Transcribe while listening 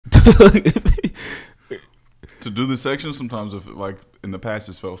To do this section, sometimes if like in the past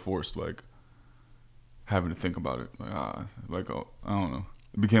it's felt forced, like having to think about it, like I don't know,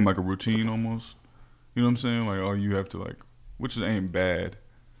 it became like a routine almost. You know what I'm saying? Like, oh, you have to like, which ain't bad.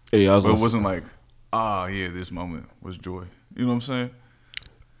 Yeah, but it wasn't like, yeah, this moment was joy. You know what I'm saying?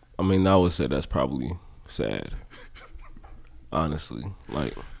 I mean, I would say that's probably sad. Honestly,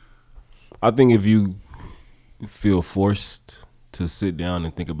 like, I think if you feel forced to sit down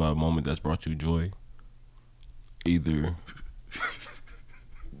and think about a moment that's brought you joy, either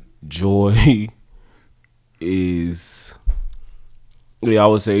joy is, I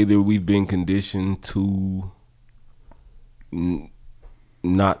would say either we've been conditioned to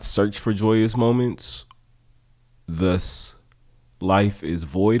not search for joyous moments, thus life is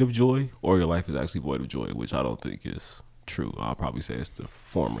void of joy, or your life is actually void of joy, which I don't think is true. I'll probably say it's the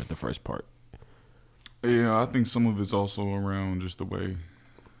former, the first part. Yeah, I think some of it's also around just the way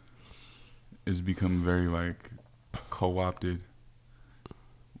it's become very like co-opted,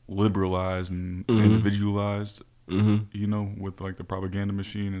 liberalized, and individualized. You know, with like the propaganda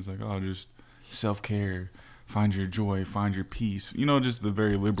machine, it's like, oh, just self-care, find your joy, find your peace. You know, just the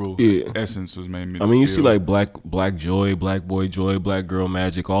very liberal essence was made me. I mean, you see like black joy, black boy joy, black girl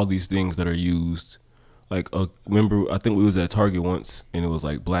magic, all these things that are used. Like, remember, I think we was at Target once, and it was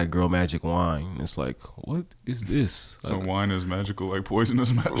like black girl magic wine. It's like, what is this? So like, wine is magical, like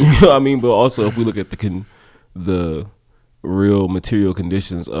poisonous magic. I mean, but also if we look at the real material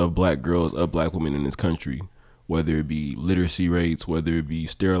conditions of black girls, of black women in this country, whether it be literacy rates, whether it be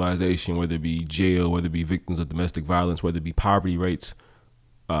sterilization, whether it be jail, whether it be victims of domestic violence, whether it be poverty rates,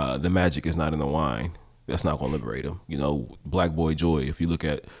 the magic is not in the wine. That's not going to liberate them. You know, black boy joy, if you look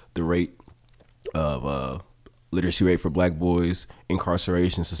at the rate of literacy rate for black boys,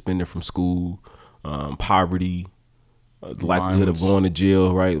 incarceration, suspended from school, poverty, the likelihood of going to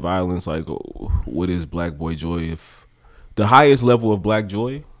jail, right? Violence, like, what is black boy joy? If the highest level of black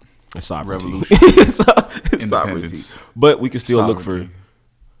joy is sovereignty. Revolution. It's sovereignty. But we can still look for,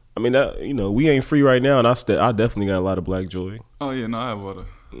 I mean, you know, we ain't free right now, and I definitely got a lot of black joy. Oh, yeah, no, I have a lot of,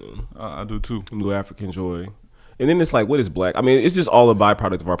 I do too. New African joy. And then it's like, what is black? I mean, it's just all a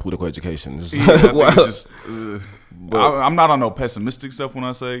byproduct of our political education. I'm not on no pessimistic stuff when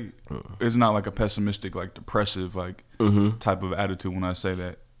I say it's not like a pessimistic, like depressive, like type of attitude when I say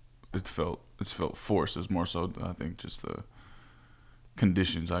that. It's felt forced. It's more so, I think, just the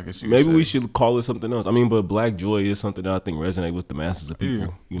conditions, I guess you Maybe could say. we should call it something else. I mean, but black joy is something that I think resonates with the masses of people.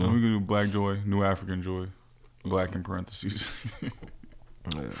 Yeah. You know, we can do black joy, New African joy, black in parentheses. Yeah.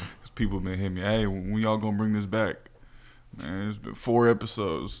 People been hitting me, hey, when y'all gonna bring this back? Man, it's been 4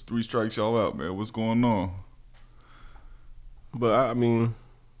 episodes, 3 strikes y'all out, man. What's going on? But I mean,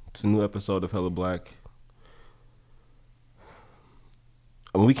 it's a new episode of Hella Black.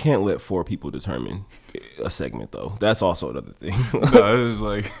 I mean, we can't let 4 people determine a segment, though. That's also another thing. No, it's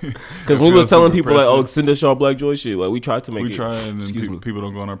like, because we was telling people like, oh, send us y'all black joy shit. Like, we tried to make it. We try, and then people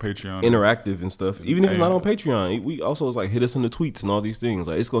don't go on our Patreon. Interactive and stuff. Even if it's not on Patreon, we also was like, hit us in the tweets and all these things.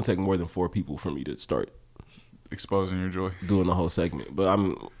 Like, it's gonna take more than 4 people for me to start exposing your joy, doing the whole segment. But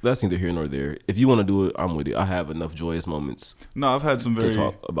that's neither here nor there. If you want to do it, I'm with it. I have enough joyous moments. No, I've had some very to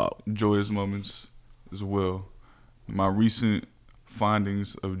talk about joyous moments as well. My recent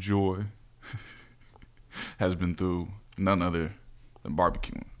findings of joy has been through none other than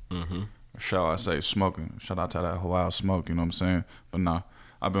barbecuing. Shall I say smoking? Shout out to that halal smoke, you know what I'm saying? But nah,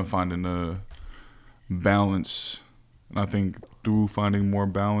 I've been finding a balance, and I think through finding more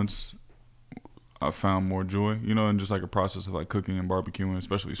balance, I found more joy, you know, and just like a process of like cooking and barbecuing,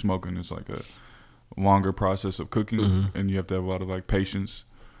 especially smoking. It's like a longer process of cooking, and you have to have a lot of like patience.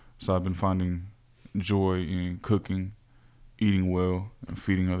 So I've been finding joy in cooking, eating well, and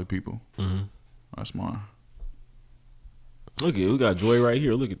feeding other people. That's mine. Look at, we got joy right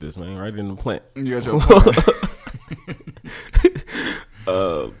here. Look at this, man, right in the plant. You got your plant.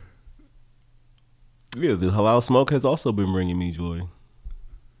 Yeah, the halal smoke has also been bringing me joy.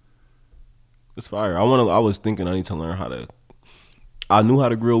 It's fire. I was thinking I need to learn how to. I knew how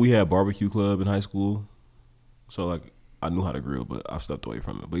to grill. We had barbecue club in high school, so like I knew how to grill, but I stepped away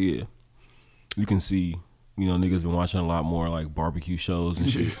from it. But yeah, you can see, you know, niggas been watching a lot more like barbecue shows and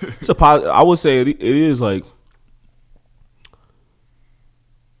shit. It's a I would say it is like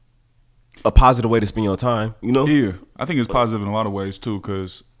a positive way to spend your time. You know? Yeah, I think it's positive in a lot of ways too,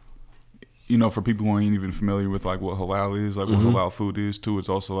 because, you know, for people who ain't even familiar with like what halal is, like what halal food is too, it's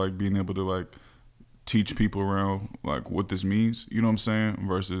also like being able to like teach people around like what this means, you know what I'm saying,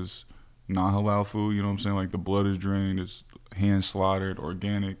 versus non-halal food, you know what I'm saying, like the blood is drained, it's hand slaughtered,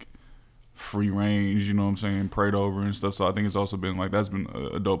 organic, free range, you know what I'm saying, prayed over and stuff. So I think it's also been like, that's been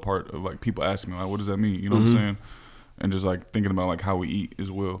a dope part of like people asking me like, what does that mean? You know what I'm saying? And just like thinking about like how we eat as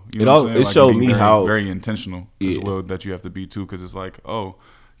well. You know what I'm saying? It like showed me very, how very intentional as well that you have to be too, because it's like, oh,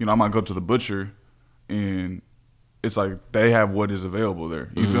 you know, I might go to the butcher and it's like they have what is available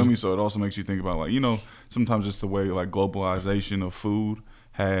there. You feel me? So it also makes you think about like, you know, sometimes it's the way like globalization of food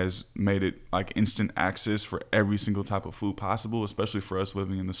has made it like instant access for every single type of food possible, especially for us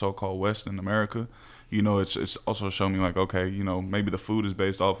living in the so-called West in America. You know, it's also shown me like, okay, you know, maybe the food is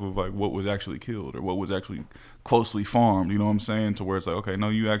based off of like what was actually killed or what was actually closely farmed, you know what I'm saying? To where it's like, okay, no,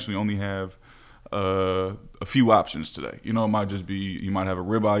 you actually only have a few options today. You know, it might just be, you might have a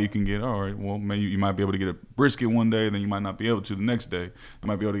ribeye you can get. All right, well, maybe you might be able to get a brisket one day, then you might not be able to the next day. You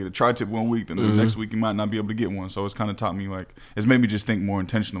might be able to get a tri-tip one week, then the next week you might not be able to get one. So it's kind of taught me like, it's made me just think more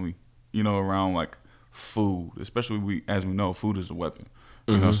intentionally, you know, around like food, especially as we know, food is a weapon.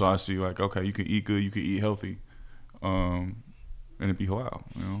 You know, so I see like, okay, you can eat good, you can eat healthy, and it be halal,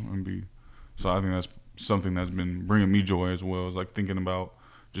 you know, and be. So I think that's something that's been bringing me joy as well, is like thinking about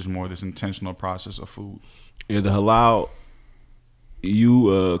just more this intentional process of food. Yeah, the halal,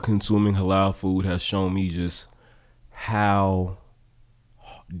 you consuming halal food has shown me just how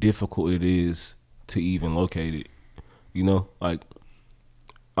difficult it is to even locate it. You know, like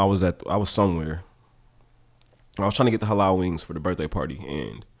I was somewhere. I was trying to get the halal wings for the birthday party,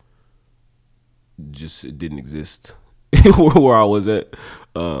 and just it didn't exist where I was at.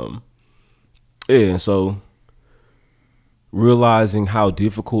 Yeah, and so realizing how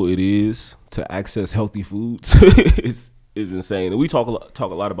difficult it is to access healthy foods is insane. And we talk a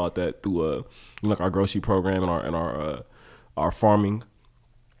lot about that through like our grocery program and our farming.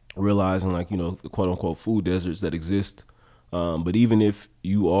 Realizing like, you know, the quote unquote food deserts that exist. But even if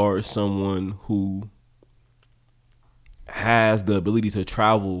you are someone who has the ability to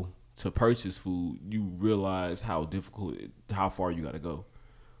travel to purchase food, you realize how difficult, how far you got to go.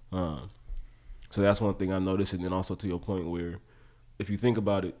 So that's one thing I noticed. And then also to your point where if you think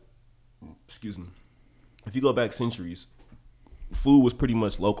about it, excuse me, if you go back centuries, food was pretty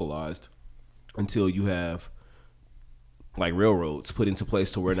much localized until you have like railroads put into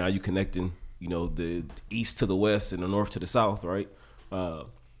place to where now you're connecting, you know, the east to the west and the north to the south, right?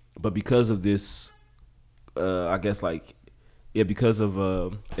 But because of this, I guess like, yeah, because of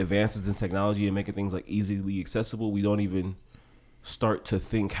advances in technology and making things like easily accessible, we don't even start to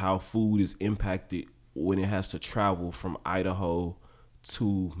think how food is impacted when it has to travel from Idaho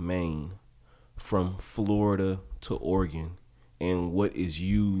to Maine, from Florida to Oregon, and what is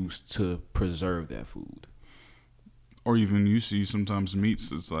used to preserve that food. Or even you see sometimes meats,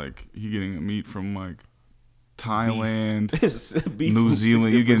 it's like you getting a meat from like Thailand, beef New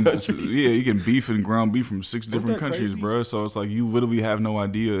Zealand. You can get beef and ground beef from 6 different countries, bro. So it's like you literally have no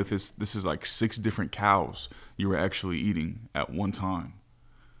idea if this is like 6 different cows you were actually eating at one time.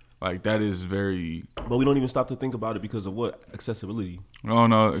 Like that is very. But we don't even stop to think about it because of what? Accessibility. Oh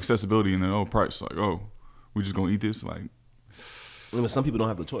no, accessibility and then price. Like we just gonna eat this. Like, I mean, some people don't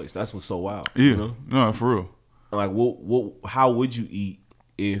have the choice. That's what's so wild. Yeah, you know? No, for real. Like, what? How would you eat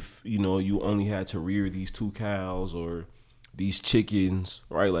if, you know, you only had to rear these 2 cows or these chickens,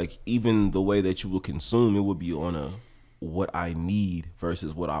 right? Like, even the way that you would consume, it would be on a what I need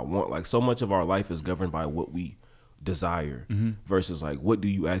versus what I want. Like, so much of our life is governed by what we desire versus like what do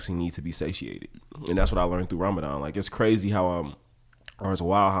you actually need to be satiated. And that's what I learned through Ramadan. Like, it's crazy how it's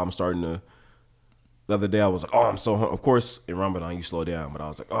wild how I'm starting to. The other day I was like, oh, I'm so hungry. Of course, in Ramadan you slow down, but I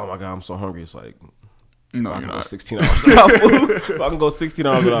was like, oh my God, I'm so hungry. It's like, no, I can go 16 hours without food. If I can go 16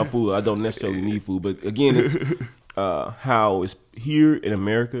 hours without food, I don't necessarily need food. But again, it's how it's here in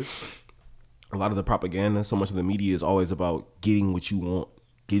America. A lot of the propaganda, so much of the media is always about getting what you want,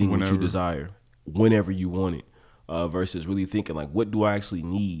 getting what you desire, whenever you want it, versus really thinking like, what do I actually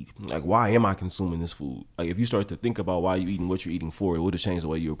need? Like, why am I consuming this food? Like, if you start to think about why you're eating, what you're eating for, it would have changed the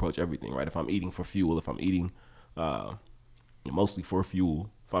way you approach everything, right? If I'm eating for fuel, if I'm eating mostly for fuel,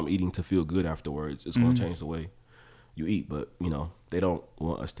 if I'm eating to feel good afterwards, it's going to change the way you eat. But, you know, they don't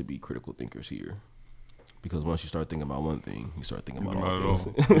want us to be critical thinkers here. Because once you start thinking about one thing, you start thinking about all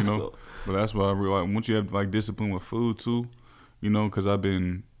things. You know? So. But that's why I realize once you have like discipline with food too, you know, because I've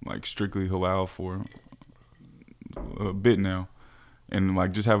been like strictly halal for a bit now. And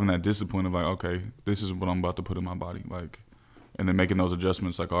like just having that discipline of like, okay, this is what I'm about to put in my body. Like, and then making those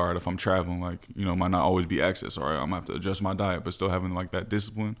adjustments, like, all right, if I'm traveling, like, you know, might not always be access. All right, I'm gonna have to adjust my diet, but still having like that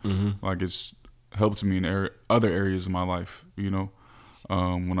discipline, like it's helped me in other areas of my life, you know,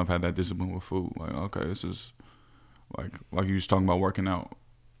 when I've had that discipline with food. Like, okay, this is like you was talking about working out.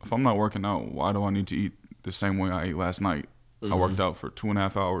 If I'm not working out, why do I need to eat the same way I ate last night? I worked out for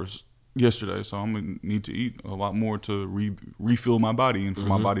 2.5 hours yesterday, so I'm gonna need to eat a lot more to refill my body and for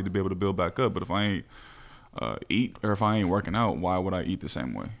my body to be able to build back up. But if I ain't eat, or if I ain't working out, why would I eat the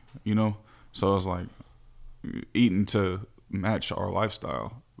same way? You know? So it's like eating to match our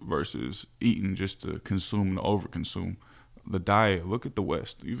lifestyle versus eating just to consume and overconsume. The diet, look at the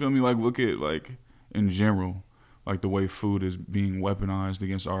West. You feel me? Like, look at, like, in general, like the way food is being weaponized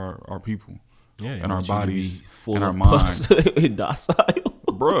against our people. Yeah, and our bodies full and our of minds. and docile.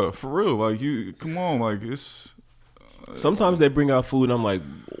 Bruh, for real. Like, you, come on, like, it's... Sometimes they bring out food and I'm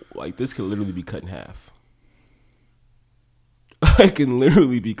like this could literally be cut in half. It can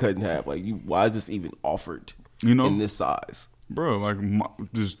literally be cut in half. Like, why is this even offered, you know, in this size? Bro, like,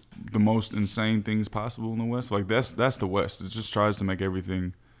 just the most insane things possible in the West. Like, that's the West. It just tries to make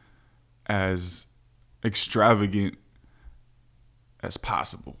everything as extravagant as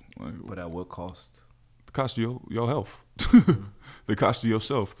possible. Like, but at what cost? The cost of your health. The cost of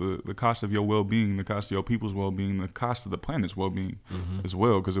yourself, the cost of your well-being, the cost of your people's well-being, the cost of the planet's well-being as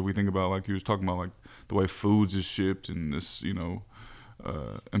well. Because if we think about, like you was talking about, like the way foods is shipped and this, you know,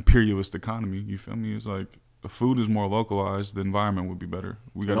 imperialist economy, you feel me? It's like if food is more localized, the environment would be better.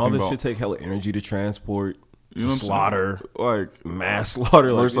 We got all this shit take hella energy to transport, you know, slaughter, like mass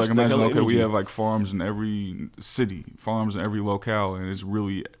slaughter. Like, like imagine, okay, we have like farms in every city, farms in every locale, and it's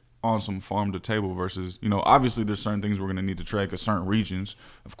really on some farm to table versus, you know, obviously there's certain things we're going to need to trade because certain regions,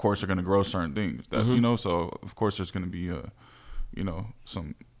 of course, are going to grow certain things that, you know, so of course there's going to be, you know,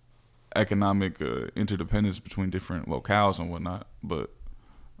 some economic interdependence between different locales and whatnot, but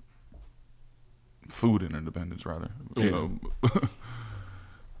food interdependence rather, you know.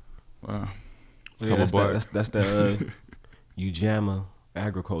 Wow. Yeah, that's that Ujamaa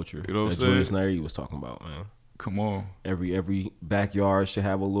agriculture, you know, that Julius Nyerere was talking about, man. Come on. Every backyard should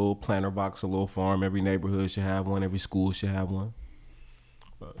have a little planter box, a little farm. Every neighborhood should have one. Every school should have one.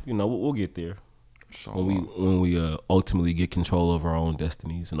 But, you know, we'll get there when we ultimately get control of our own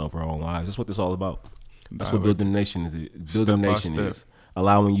destinies and of our own lives. That's what this is all about. That's what building a nation is. Building a nation is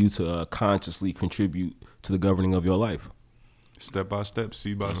allowing you to consciously contribute to the governing of your life. Step by step,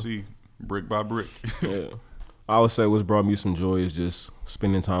 seed by seed, brick by brick. Yeah. I would say what's brought me some joy is just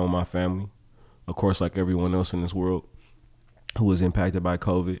spending time with my family. Of course, like everyone else in this world who was impacted by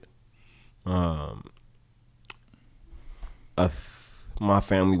COVID. My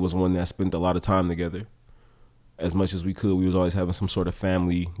family was one that spent a lot of time together. As much as we could, we was always having some sort of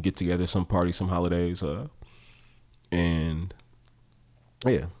family get together, some parties, some holidays. And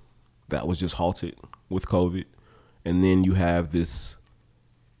yeah, that was just halted with COVID. And then you have this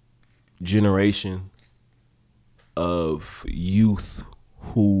generation of youth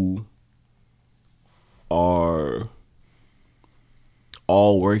who are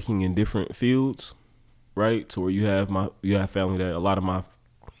all working in different fields, right? To where you have family that a lot of my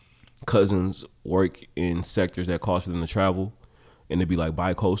cousins work in sectors that cost them to travel, and it'd be like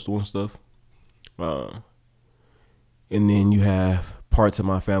bi-coastal and stuff. And then you have parts of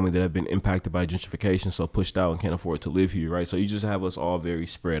my family that have been impacted by gentrification, so pushed out and can't afford to live here, right? So you just have us all very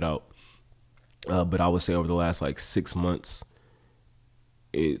spread out. But I would say over the last like 6 months,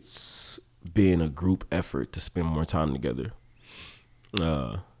 it's been a group effort to spend more time together.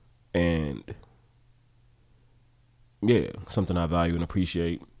 And yeah, something I value and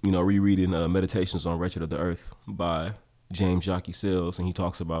appreciate. You know, rereading Meditations on Wretched of the Earth by James Jacques Sells, and he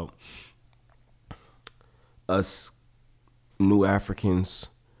talks about us new Africans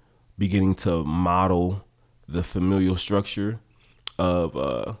beginning to model the familial structure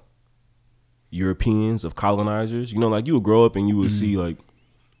of Europeans, of colonizers. You know, like you would grow up and you would see like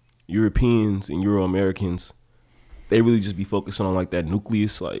Europeans and Euro-Americans, they really just be focusing on like that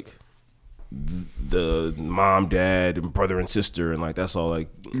nucleus, like the mom, dad, and brother and sister, and like that's all. Like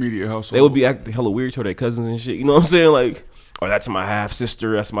immediate household. They would be acting hella weird to their cousins and shit. You know what I'm saying? Like, or that's my half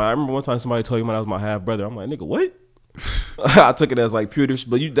sister. That's my. I remember one time somebody told me that was my half brother. I'm like, nigga, what? I took it as like pure,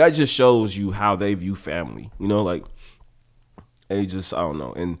 but that just shows you how they view family. You know, like they just, I don't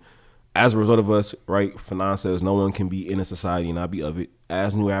know. And as a result of us, right, Fanon says no one can be in a society and not be of it.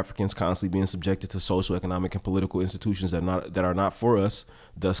 As new Africans constantly being subjected to social, economic, and political institutions that are not for us,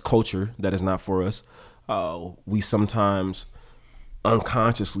 thus culture that is not for us, we sometimes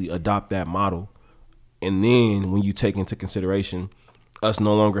unconsciously adopt that model. And then when you take into consideration us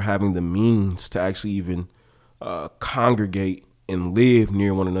no longer having the means to actually even congregate and live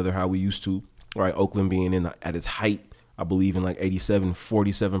near one another how we used to, right? Oakland being at its height, I believe in like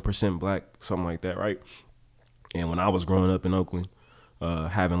 47% black, something like that, right? And when I was growing up in Oakland,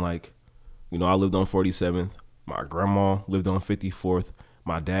 having like, you know, I lived on 47th. My grandma lived on 54th.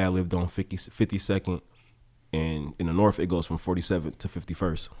 My dad lived on 52nd. And in the north, it goes from 47th to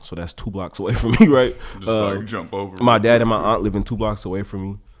 51st. So that's 2 blocks away from me, right? Just like jump over. My dad and my aunt living 2 blocks away from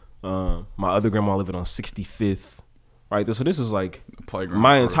me. My other grandma living on 65th, right? So this is like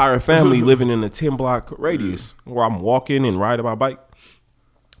my entire family living in a 10-block radius where I'm walking and riding my bike.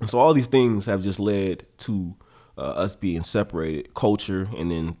 And so all these things have just led to us being separated, culture,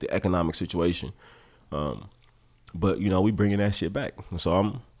 and then the economic situation. But you know, we bringing that shit back.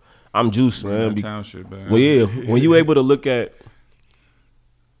 So I'm juiced, man. Town shit back. Well, yeah, when you able to look at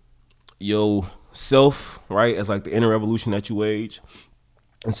yourself, right, as like the inner revolution that you wage,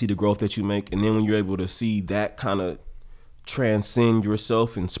 and see the growth that you make, and then when you're able to see that kind of transcend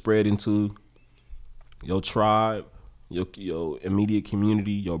yourself and spread into your tribe, your immediate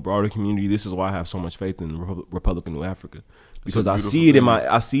community, your broader community. This is why I have so much faith in Republican New Africa, because I see it in my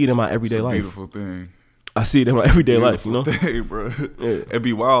everyday life. Beautiful thing. I see it in my everyday life, you know. Thing, bro. Yeah. It'd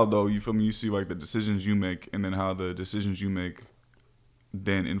be wild though. You feel me? You see like the decisions you make, and then how the decisions you make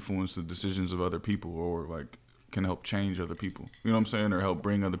then influence the decisions of other people, or like can help change other people. You know what I'm saying? Or help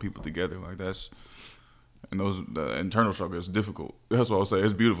bring other people together. Like that's. And the internal struggle is difficult. That's what I'll say.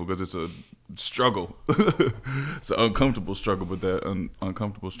 It's beautiful because it's a struggle. It's an uncomfortable struggle, but that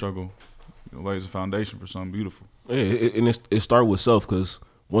uncomfortable struggle lays a foundation for something beautiful. Yeah, and it starts with self, because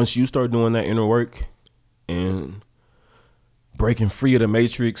once you start doing that inner work and breaking free of the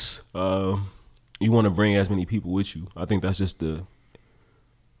matrix, you want to bring as many people with you. I think that's just the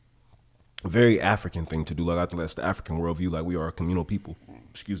very African thing to do. Like I think that's the African worldview. Like we are a communal people.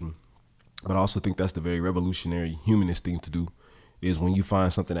 Excuse me. But I also think that's the very revolutionary humanist thing to do, is when you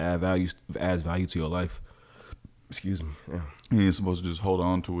find something that adds value to your life. Excuse me. Yeah. You ain't supposed to just hold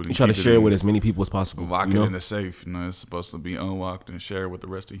on to it. You try to share it with as many people as possible. Lock it in a safe. You know, it's supposed to be unlocked and shared with the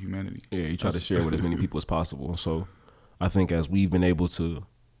rest of humanity. Yeah, you try to share it with as many people as possible. So I think as we've been able to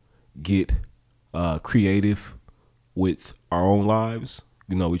get creative with our own lives,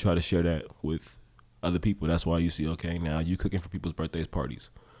 you know, we try to share that with other people. That's why you see, okay, now you cooking for people's birthdays, parties.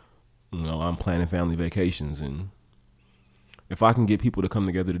 You know, I'm planning family vacations, and if I can get people to come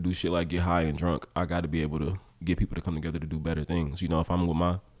together to do shit like get high and drunk, I got to be able to get people to come together to do better things. You know, if I'm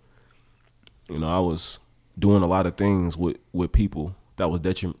with I was doing a lot of things with people that was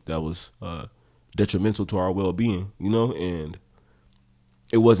detrimental to our well-being, you know, and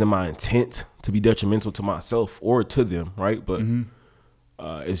it wasn't my intent to be detrimental to myself or to them, right? But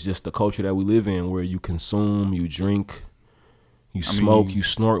it's just the culture that we live in, where you consume, you drink, you smoke, you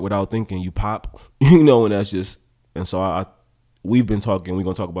snort without thinking, you pop, you know, and that's just, and so we've been talking, we're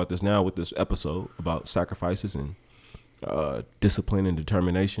going to talk about this now with this episode about sacrifices and discipline and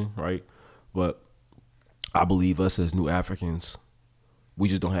determination, right? But I believe us as new Africans, we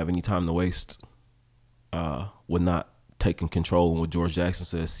just don't have any time to waste with not taking control, and what George Jackson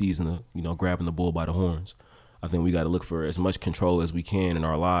says, seizing grabbing the bull by the horns. I think we got to look for as much control as we can in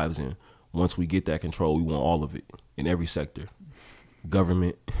our lives, and once we get that control, we want all of it in every sector.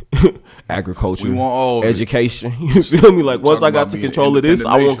 Government, agriculture, we want all education. You feel me? Like once I got to control of this,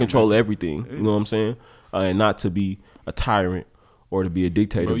 I want control of everything. You know what I'm saying? And not to be a tyrant or to be a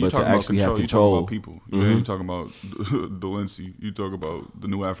dictator, but to actually have control. You talking about people. You ain't talking about Delency. You talk about the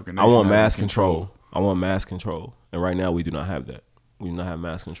new African nation. I want mass control. I want mass control. And right now we do not have that. We do not have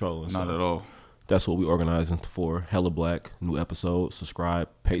mass control. And not at all. That's what we organizing for. Hella Black, new episode. Subscribe.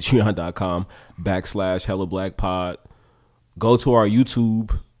 Patreon.com/HellaBlackPod. Go to our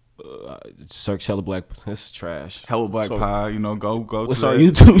YouTube, search Hella Black. This is trash. Hella Black Pod, go. What's our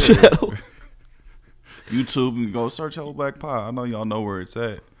YouTube channel? YouTube, go search Hella Black Pod. I know y'all know where it's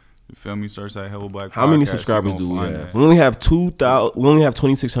at. You feel me? Search that Hella Black Pod. How many subscribers do we have? We only have 2,000. We only have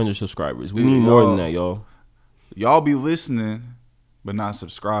 2,600 subscribers. We need more than that, y'all. Y'all be listening, but not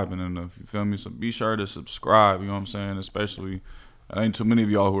subscribing enough. You feel me? So be sure to subscribe. You know what I'm saying? Especially, ain't too many of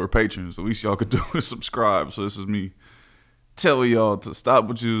y'all who are patrons. The least y'all could do is subscribe. So this is me telling y'all to stop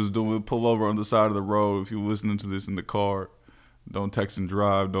what you was doing, pull over on the side of the road. If you're listening to this in the car, don't text and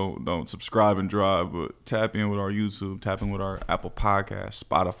drive, don't subscribe and drive, but tap in with our YouTube, tap in with our Apple Podcast,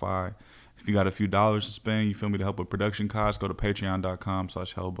 Spotify. If you got a few dollars to spend, you feel me, to help with production costs, go to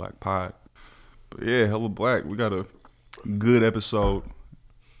patreon.com/HellaBlackPod. But yeah, Hella Black, we got a good episode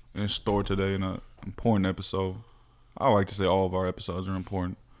in store today, and an important episode. I like to say all of our episodes are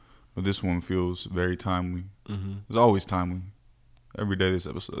important, but this one feels very timely. It's always timely. Every day this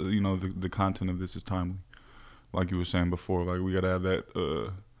episode, the content of this is timely. Like you were saying before, like we got to have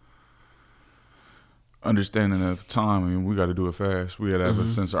that understanding of time. I mean, we got to do it fast. We got to have a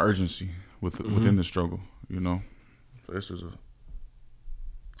sense of urgency within the struggle, So this is a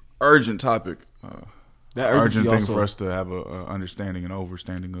urgent topic. That urgent thing for us to have a understanding and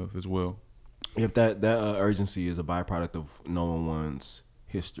overstanding of as well. Yep, that urgency is a byproduct of knowing one's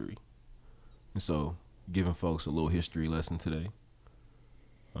history, and so giving folks a little history lesson today.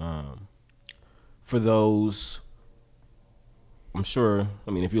 For those, I'm sure.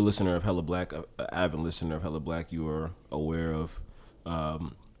 I mean, if you're a listener of Hella Black, an avid listener of Hella Black, you are aware of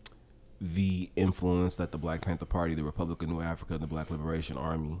the influence that the Black Panther Party, the Republic of New Africa, the Black Liberation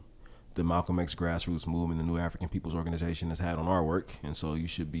Army, the Malcolm X grassroots movement, the New African People's Organization has had on our work. And so you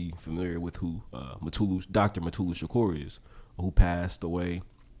should be familiar with who Dr. Mutulu Shakur is, who passed away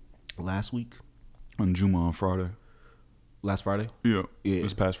last week. On Juma on Friday. Last Friday? Yeah.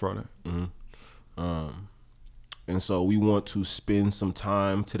 This past Friday. Mm-hmm. And so we want to spend some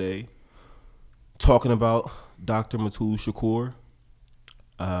time today talking about Dr. Mutulu Shakur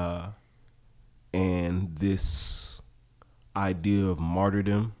and this idea of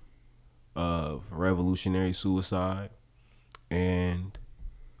martyrdom, of revolutionary suicide, and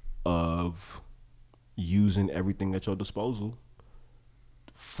of using everything at your disposal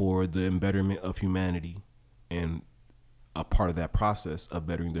for the embetterment of humanity, and a part of that process of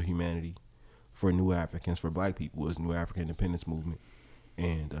bettering the humanity for New Africans, for Black people, is New African independence movement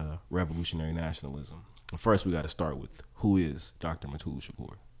and revolutionary nationalism. First, we got to start with, who is Dr. Mutulu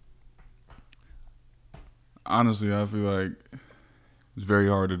Shakur? Honestly, I feel like it's very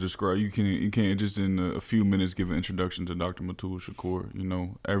hard to describe. You can't just in a few minutes give an introduction to Dr. Mutulu Shakur. You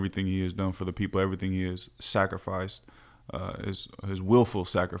know, everything he has done for the people, everything he has sacrificed, his willful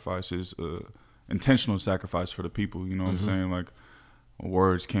sacrifice, his intentional sacrifice for the people. You know what I'm saying? Like,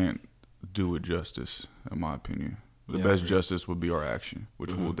 words can't do it justice, in my opinion. The best justice would be our action,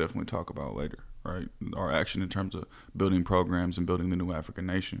 which we'll definitely talk about later, right? Our action in terms of building programs and building the new African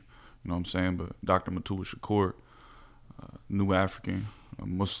nation. You know what I'm saying? But Dr. Mutulu Shakur, New African, a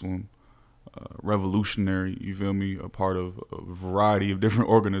Muslim, revolutionary, you feel me, a part of a variety of different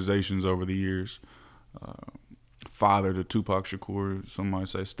organizations over the years. Father to Tupac Shakur, some might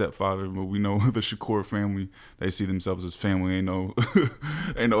say stepfather, but we know the Shakur family, they see themselves as family. Ain't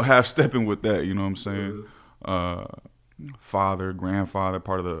no half stepping with that, you know what I'm saying? Father, grandfather,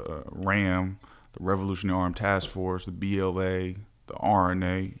 part of the RAM, the Revolutionary Armed Task Force, the BLA, the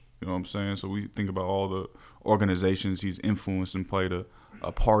RNA, you know what I'm saying? So we think about all the organizations he's influenced and played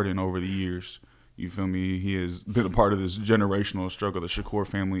a part in over the years. You feel me? He has been a part of this generational struggle. The Shakur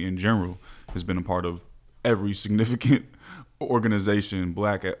family in general has been a part of every significant organization,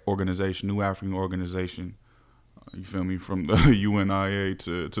 Black organization, New African organization. You feel me? From the UNIA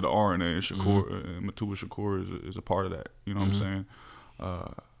to the RNA, and Shakur, and Mutulu Shakur is a part of that. You know what I'm saying?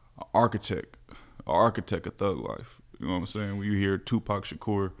 Architect of thug life. You know what I'm saying? When you hear Tupac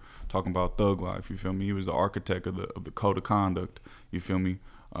Shakur talking about thug life, you feel me? He was the architect of the code of conduct. You feel me?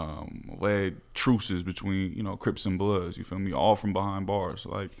 Led truces between, you know, Crips and Bloods. You feel me? All from behind bars.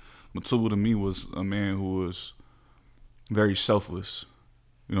 Like, Mutulu to me was a man who was very selfless.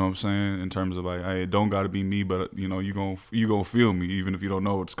 You know what I'm saying? In terms of like, hey, it don't gotta be me, but you know, you gonna feel me even if you don't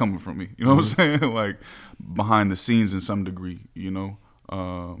know what's coming from me. You know what I'm saying? Like, behind the scenes in some degree, you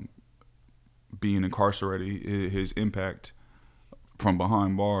know. Being incarcerated, his impact from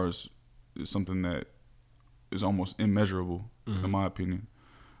behind bars is something that is almost immeasurable, in my opinion.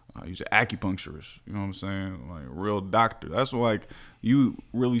 He's an acupuncturist, you know what I'm saying? Like, a real doctor. That's why, like, you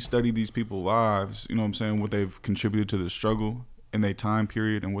really study these people's lives, you know what I'm saying, what they've contributed to the struggle in their time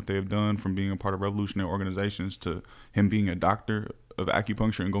period and what they've done, from being a part of revolutionary organizations to him being a doctor of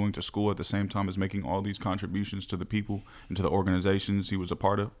acupuncture and going to school at the same time as making all these contributions to the people and to the organizations he was a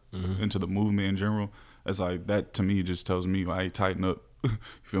part of, and to the movement in general. It's like, that to me just tells me, like, hey, tighten up. You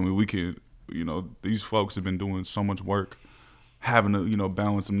feel me? We can, you know, these folks have been doing so much work, having to, you know,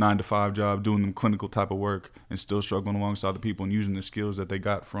 balance some 9-to-5 job, doing them clinical type of work, and still struggling alongside the people and using the skills that they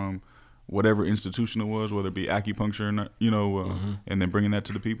got from whatever institution it was, whether it be acupuncture or not, you know, and then bringing that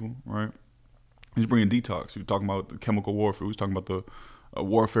to the people, right? He's bringing detox. He was talking about the chemical warfare. He was talking about the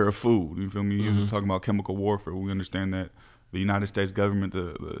warfare of food. You feel me? He was talking about chemical warfare. We understand that the United States government,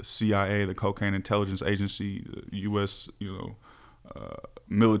 the CIA, the Cocaine Intelligence Agency, the U.S., you know,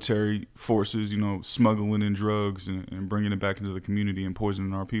 military forces, you know, smuggling in drugs and bringing it back into the community and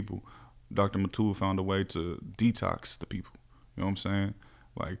poisoning our people. Dr. Mutulu found a way to detox the people. You know what I'm saying?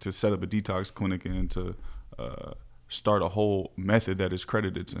 Like, to set up a detox clinic and to start a whole method that is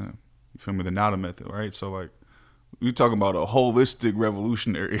credited to him. You feel me? The NADA method, right? So, like, we talking about a holistic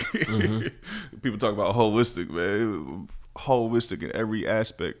revolutionary. People talk about holistic, man. Holistic in every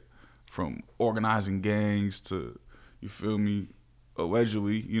aspect, from organizing gangs to, you feel me,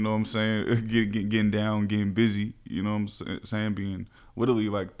 allegedly, you know what I'm saying, getting down, getting busy, you know what I'm saying, being literally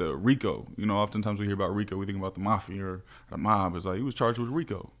like the RICO. You know, oftentimes we hear about RICO, we think about the mafia or the mob. It's like, he was charged with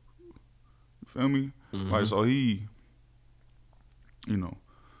RICO. You feel me? Like, so he, you know,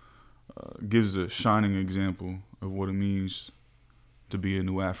 gives a shining example of what it means to be a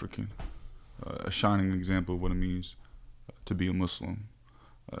new African, a shining example of what it means to be a Muslim,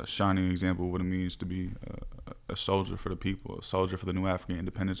 a shining example of what it means to be a soldier for the people, a soldier for the new African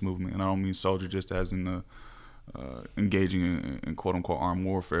independence movement. And I don't mean soldier just as in the engaging in quote-unquote armed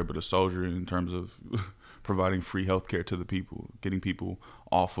warfare, but a soldier in terms of providing free healthcare to the people, getting people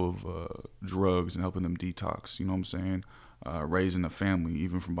off of drugs and helping them detox, you know what I'm saying? Raising a family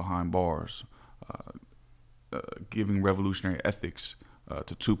even from behind bars, giving revolutionary ethics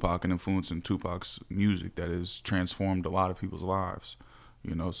to Tupac and influencing Tupac's music that has transformed a lot of people's lives,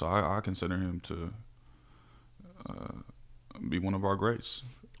 you know? So I consider him to be one of our greats.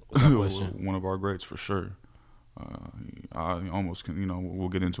 One of our greats for sure. I almost, you know, we'll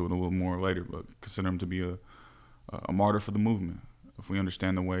get into it a little more later, but consider him to be a martyr for the movement. If we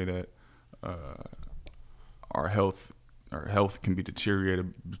understand the way that our health can be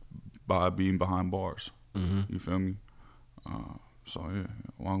deteriorated by being behind bars, you feel me? So yeah,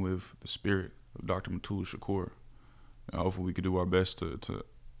 long live the spirit of Dr. Mutulu Shakur. And hopefully we could do our best to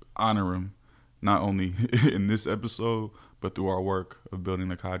honor him, not only in this episode, but through our work of building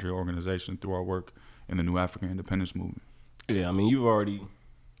the cadre organization, through our work in the new African independence movement. Yeah, I mean, you've already,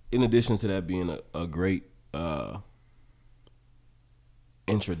 in addition to that being a great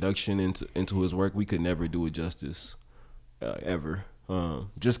introduction into his work, we could never do it justice ever.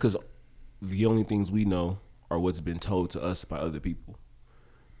 Just because the only things we know are what's been told to us by other people.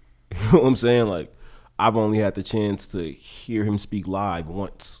 You know what I'm saying? Like, I've only had the chance to hear him speak live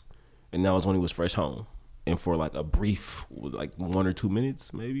once, and that was when he was fresh home, and for like a brief, like 1 or 2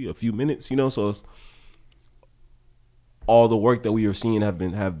 minutes, maybe a few minutes, you know. So it's, all the work that we are seeing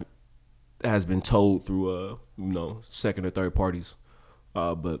has been told through you know, second or third parties,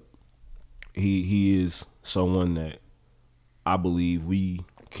 but he is someone that I believe we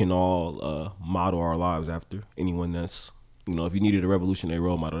can all model our lives after. Anyone that's, you know, if you needed a revolutionary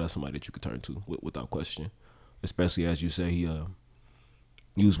role model, that's somebody that you could turn to without question. Especially, as you say, he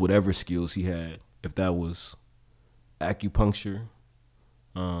used whatever skills he had. If that was acupuncture,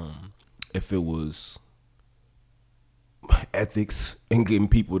 if it was ethics and getting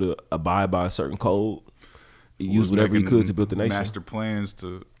people to abide by a certain code, he used whatever he could to build the nation. Master plans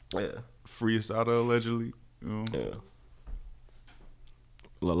to free us out of, allegedly. You know? Yeah.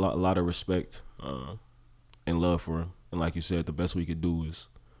 A lot of respect and love for him. And like you said, the best we could do is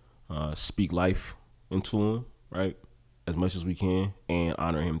speak life into him, right? As much as we can, and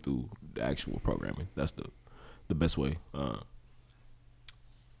honor him through the actual programming. That's the best way.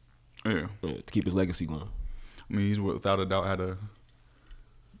 To keep his legacy going. I mean, he's without a doubt had a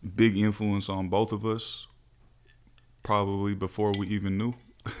big influence on both of us, probably before we even knew.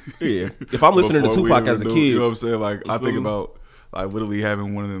 Yeah. If I'm listening to Tupac as a kid, you know what I'm saying? Like, I think about like literally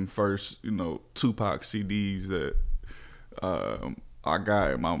having one of them first, you know, Tupac CDs that I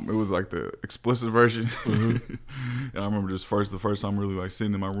got. It was like the explicit version, and I remember the first time really like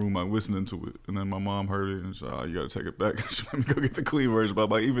sitting in my room, like listening to it, and then my mom heard it and said, "Oh, you got to take it back." She made me go get the clean version. But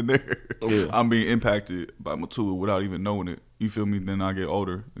like even there, I'm being impacted by Mutulu without even knowing it. You feel me? Then I get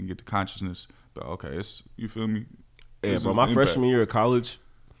older and get the consciousness. But okay, it's, you feel me? Yeah, but my freshman year of college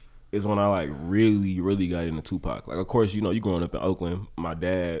is when I like really got into Tupac. Like, of course, you know, you growing up in Oakland, my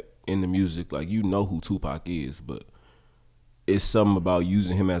dad in the music, like, you know who Tupac is, but it's something about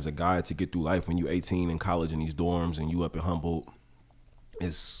using him as a guide to get through life when you 18 in college in these dorms and you up in Humboldt.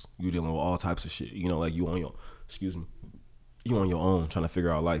 It's, you dealing with all types of shit. You know, like you on your own trying to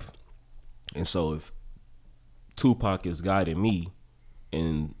figure out life. And so if Tupac is guiding me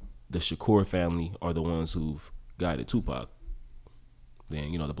and the Shakur family are the ones who've guided Tupac,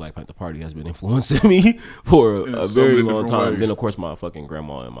 then, you know, the Black Panther Party has been influencing me for a very long time. Then, of course, my fucking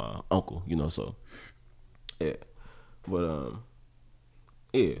grandma and my uncle, you know, so, yeah. But,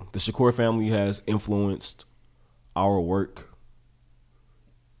 yeah, the Shakur family has influenced our work.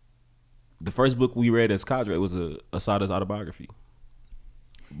 The first book we read as cadre was Assata's autobiography.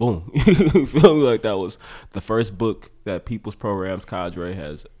 Boom. You feel me? Like, that was the first book that People's Programs cadre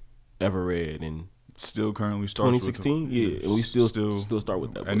has ever read, and still currently starts 2016, yeah, and we still start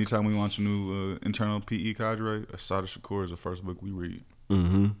with that book. Anytime we launch a new internal PE cadre, Assata Shakur is the first book we read.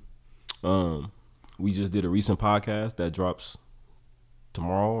 We just did a recent podcast that drops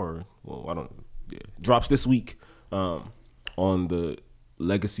tomorrow, drops this week, on the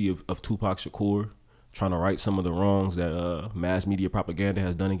legacy of Tupac Shakur, trying to right some of the wrongs that mass media propaganda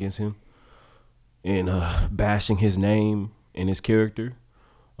has done against him, and bashing his name and his character.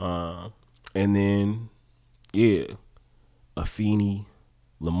 And then, yeah, Afeni,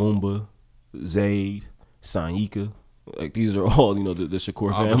 Lumumba, Zayd, Sanyika. Like these are all, you know, the Shakur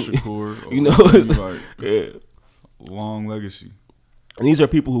Abbas family. Shakur, You know, it's like, yeah. long legacy. And these are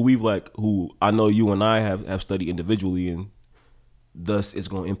people who I know you and I have studied individually, and thus it's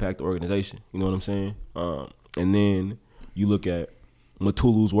going to impact the organization. You know what I'm saying? And then you look at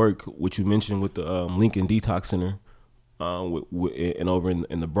Matulu's work, which you mentioned with the Lincoln Detox Center, and over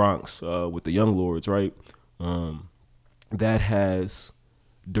in the Bronx with the Young Lords, right? That has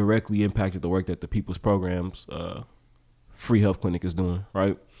directly impacted the work that the People's Programs Free Health Clinic is doing,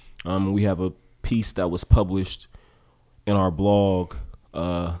 right? We have a piece that was published in our blog.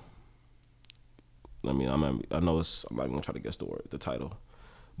 I know I'm not even gonna try to guess the title,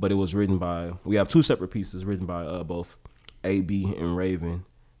 but it was written by. We have two separate pieces written by both AB and Raven.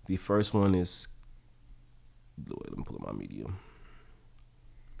 The first one is. Let me pull up my Medium.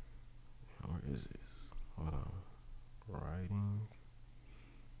 Where is this? Hold on. Writing.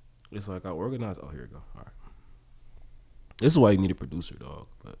 It's like I organized. Oh, here we go. All right. This is why you need a producer, dog.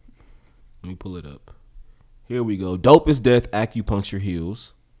 But let me pull it up. Here we go. Dope is Death, Acupuncture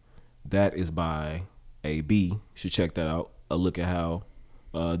Heals. That is by AB. You should check that out. A look at how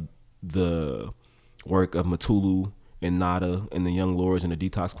the work of Matulu and Nada and the Young Lords and the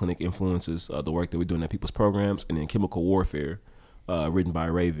Detox Clinic influences the work that we're doing at People's Programs. And then Chemical Warfare, written by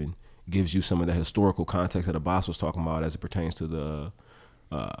Raven, gives you some of the historical context that Abbas was talking about as it pertains to the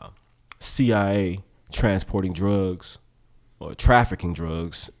CIA transporting drugs or trafficking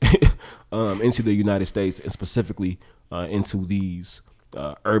drugs into the United States, and specifically into these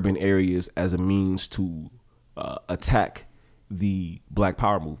urban areas as a means to attack the Black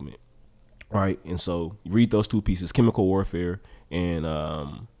Power movement. Right. And so read those two pieces, Chemical Warfare and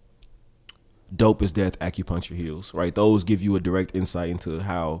Dope is Death, Acupuncture Heals. Right. Those give you a direct insight into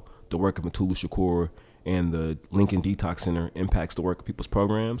how the work of Matulu Shakur and the Lincoln Detox Center impacts the work of People's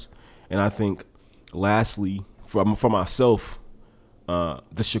Programs. And I think lastly, for myself, the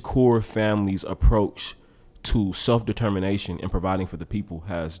Shakur family's approach to self-determination and providing for the people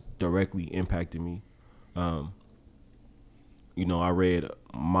has directly impacted me. You know, I read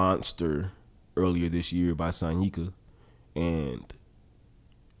Monster earlier this year by Sanyika, and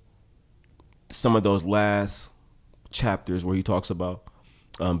some of those last chapters where he talks about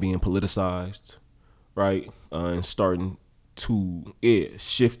being politicized, right, and starting to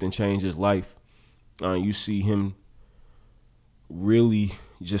shift and change his life. You see him really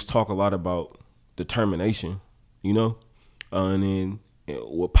just talk a lot about determination, you know, and then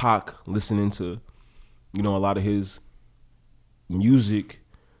with Pac, listening to, you know, a lot of his music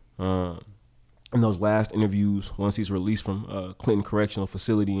in those last interviews once he's released from Clinton Correctional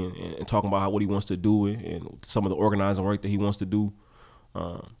Facility, and talking about what he wants to do and some of the organizing work that he wants to do,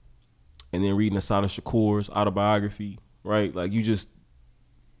 and then reading Assata Shakur's autobiography, right? Like, you just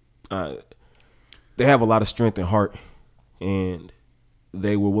they have a lot of strength and heart, and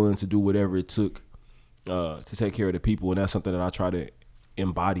they were willing to do whatever it took to take care of the people, and that's something that I try to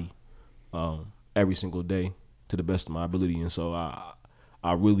embody every single day to the best of my ability. And so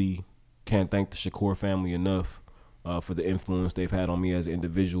I really can't thank the Shakur family enough for the influence they've had on me as an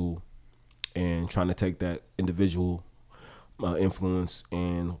individual, and trying to take that individual influence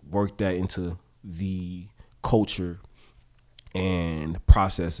and work that into the culture and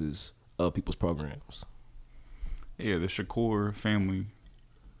processes of People's Programs. Yeah, the Shakur family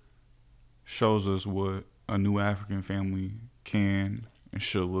shows us what a new African family can and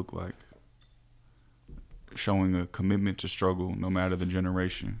should look like. Showing a commitment to struggle no matter the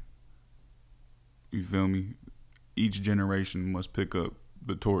generation. You feel me? Each generation must pick up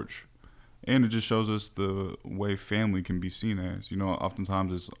the torch. And it just shows us the way family can be seen as. You know,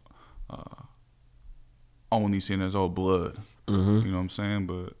 oftentimes it's only seen as blood. Mm-hmm. You know what I'm saying?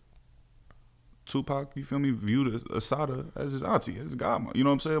 But Tupac, you feel me, viewed Assata as his auntie, as his godmother. You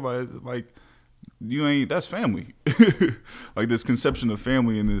know what I'm saying? Like that's family. Like, this conception of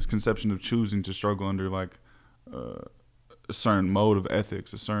family and this conception of choosing to struggle under like a certain mode of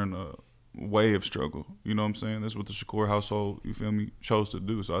ethics, a certain way of struggle. You know what I'm saying? That's what the Shakur household, you feel me, chose to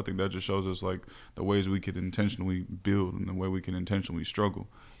do. So I think that just shows us like the ways we could intentionally build and the way we can intentionally struggle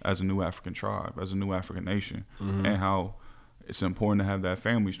as a new African tribe, as a new African nation, mm-hmm. and how it's important to have that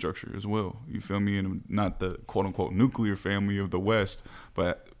family structure as well. You feel me? And not the quote unquote nuclear family of the West,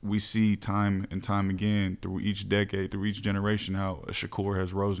 but we see time and time again through each decade, through each generation, how a Shakur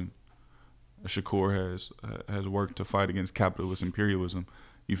has risen. A Shakur has worked to fight against capitalist imperialism.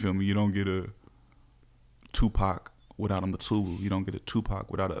 You feel me? You don't get a Tupac without a Matulu. You don't get a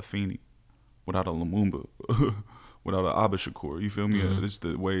Tupac without a Afeni, without a Lumumba, without a Abbas Shakur. You feel me? Mm-hmm. It's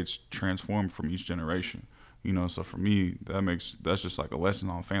the way it's transformed from each generation. You know, so for me, that's just like a lesson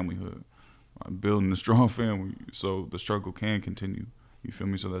on familyhood. building a strong family so the struggle can continue. You feel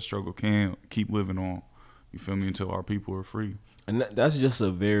me? So that struggle can keep living on. You feel me? Until our people are free. And that's just a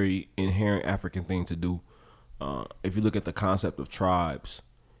very inherent African thing to do. If you look at the concept of tribes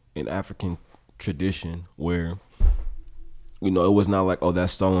in African tradition, where, you know, it was not like, oh,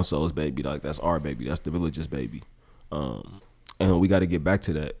 that's so-and-so's baby, like that's our baby, that's the village's baby. And we got to get back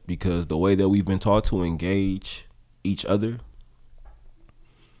to that, because the way that we've been taught to engage each other,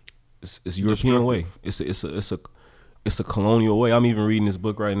 it's European way. It's a colonial way. I'm even reading this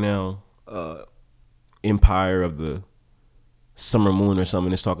book right now, Empire of the Summer Moon or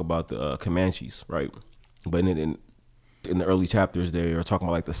something. It's talking about the Comanches, right? But in the early chapters, they are talking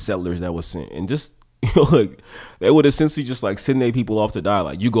about like the settlers that was sent, and just, you know, like they would essentially just like send their people off to die.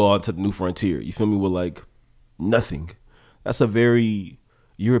 Like, you go out to the new frontier. You feel me? With like nothing. That's a very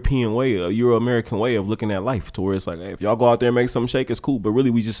European way, a Euro-American way of looking at life, to where it's like, hey, if y'all go out there and make something shake, it's cool, but really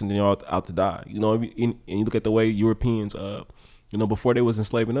we just sending y'all out to die. You know, and you look at the way Europeans, you know, before they was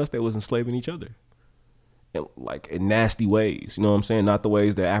enslaving us, they was enslaving each other. And like in nasty ways, you know what I'm saying? Not the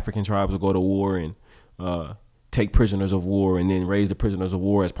ways that African tribes would go to war and take prisoners of war and then raise the prisoners of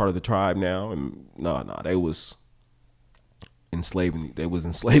war as part of the tribe now. And no, they was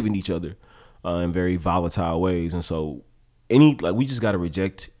enslaving each other in very volatile ways. And so we just got to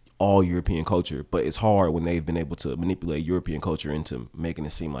reject all European culture, but it's hard when they've been able to manipulate European culture into making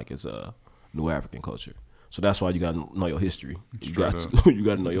it seem like it's a new African culture. So that's why you got to know your history. You got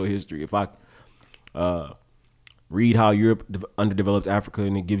to know your history. If I read how Europe underdeveloped Africa,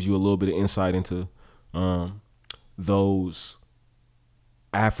 and it gives you a little bit of insight into those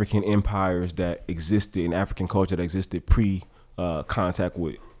African empires that existed in African culture that existed pre contact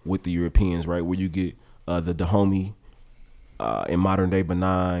with the Europeans, right? Where you get the Dahomey in modern day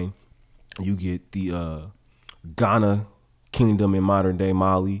Benin, you get the Ghana kingdom in modern day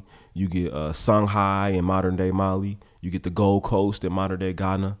Mali, you get Songhai in modern day Mali, you get the Gold Coast in modern day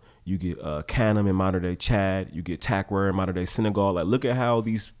Ghana, you get Kanem in modern day Chad, you get Takwer in modern day Senegal. Like, look at how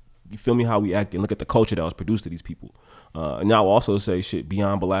these, you feel me, how we act, and look at the culture that was produced to these people. And I'll also say shit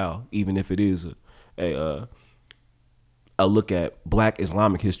beyond Bilal, even if it is a look at Black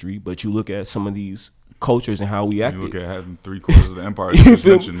Islamic history, but you look at some of these cultures and how we acted. You look at having 3/4 of the empire you just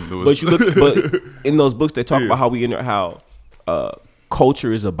mentioned. But in those books they talk about how we enter, how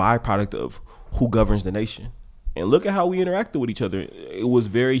culture is a byproduct of who governs the nation. And look at how we interacted with each other. It was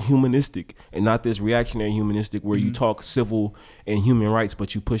very humanistic, and not this reactionary humanistic where you talk civil and human rights,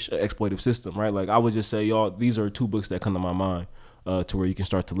 but you push an exploitive system, right? Like, I would just say, y'all, these are two books that come to my mind to where you can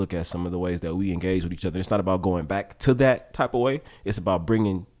start to look at some of the ways that we engage with each other. It's not about going back to that type of way. It's about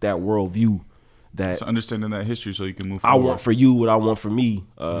bringing that worldview, that it's understanding that history so you can move forward. I want for you what I want for me,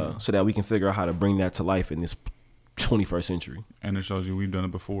 so that we can figure out how to bring that to life in this 21st century. And it shows you we've done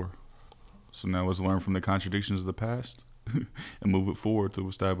it before. So now let's learn from the contradictions of the past and move it forward to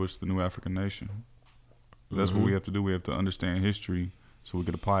establish the new African nation. That's what we have to do. We have to understand history so we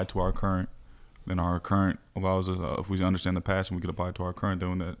can apply it to our current. Then our current allows us, if we understand the past and we can apply it to our current,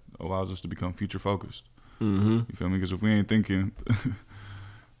 then that allows us to become future focused. You feel me? Because if we ain't thinking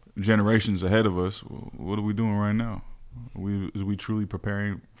generations ahead of us, what are we doing right now? Is we truly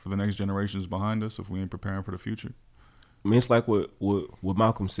preparing for the next generations behind us if we ain't preparing for the future? I mean, it's like what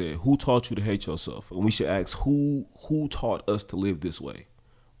Malcolm said. Who taught you to hate yourself? And we should ask, who taught us to live this way?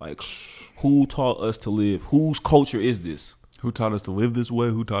 Like, who taught us to live? Whose culture is this? Who taught us to live this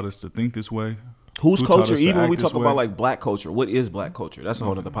way? Who taught us to think this way? Whose culture? Even when we talk about like Black culture, what is Black culture? That's a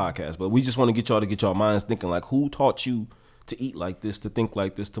whole other podcast. But we just want to get y'all to get y'all minds thinking, like, who taught you to eat like this, to think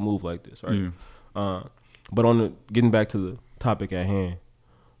like this, to move like this, right? But getting back to the topic at hand,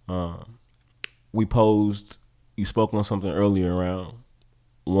 you spoke on something earlier around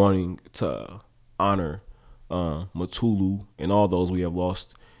wanting to honor Mutulu and all those we have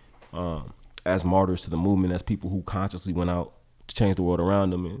lost as martyrs to the movement, as people who consciously went out to change the world around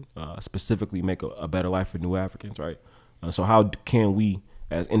them and specifically make a better life for new Africans, right? So how can we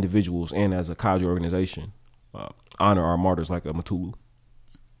as individuals and as a Kaji organization honor our martyrs like a Mutulu?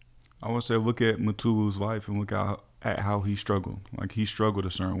 I would say look at Mutulu's life and look at how he struggled. Like, he struggled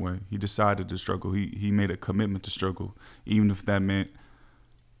a certain way. He decided to struggle. He made a commitment to struggle, even if that meant,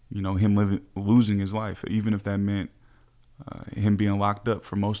 you know, him losing his life, even if that meant him being locked up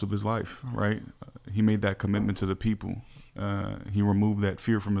for most of his life, right? He made that commitment to the people. He removed that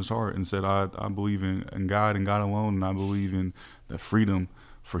fear from his heart and said, I believe in God and God alone, and I believe in the freedom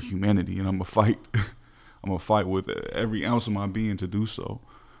for humanity, and I'm going to fight. I'm going to fight with every ounce of my being to do so.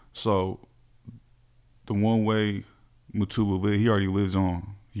 So the one way Mutulu lived, he already lives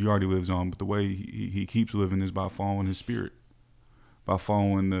on. But the way he keeps living is by following his spirit. by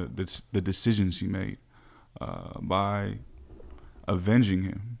following the decisions he made, by avenging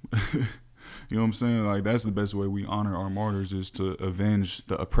him. You know what I'm saying? Like, that's the best way we honor our martyrs, is to avenge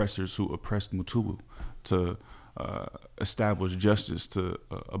the oppressors who oppressed Mutulu, to establish justice, to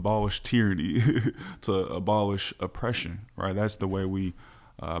abolish tyranny, to abolish oppression, right? That's the way we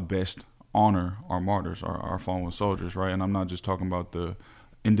best honor our martyrs, our fallen soldiers, right? And I'm not just talking about the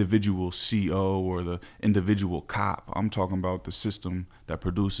individual CO or the individual cop. I'm talking about the system that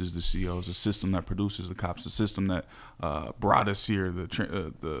produces the COs, the system that produces the cops, the system that brought us here,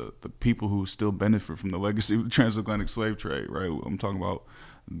 the people who still benefit from the legacy of the transatlantic slave trade, right? I'm talking about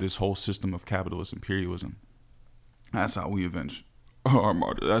this whole system of capitalist imperialism. That's how we avenge our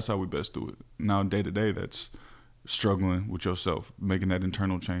martyrs. That's how we best do it. Now, day to day, that's struggling with yourself, making that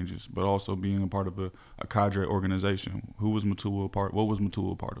internal changes, but also being a part of a cadre organization. Who was Mutulu a part? What was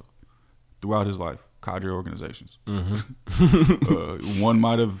Mutulu a part of throughout his life? Cadre organizations. One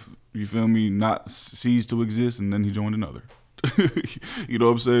might have, you feel me, not ceased to exist, and then he joined another. You know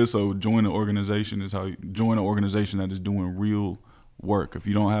what I'm saying? So join an organization is how you join an organization that is doing real work. If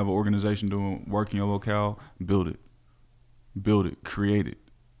you don't have an organization doing work in your locale, build it, create it.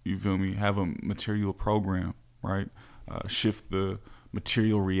 You feel me? Have a material program. Right, shift the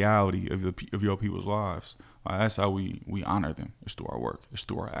material reality of your people's lives. That's how we honor them. It's through our work. It's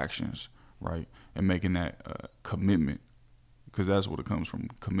through our actions, right, and making that commitment, because that's what it comes from.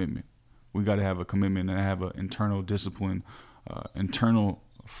 Commitment. We got to have a commitment and have an internal discipline, internal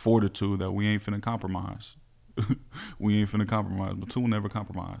fortitude that we ain't finna compromise. We ain't finna compromise. Mutulu never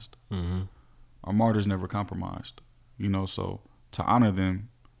compromised. Our martyrs never compromised. You know, so to honor them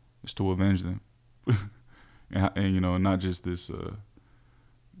is to avenge them. And you know, not just this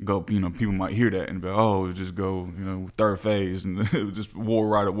go, you know, people might hear that and be, oh, just go, you know, third phase and just war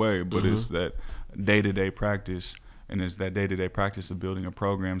right away. But it's that day-to-day practice, and it's that day-to-day practice of building a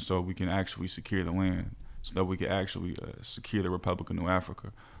program so we can actually secure the land, so that we can actually secure the Republic of New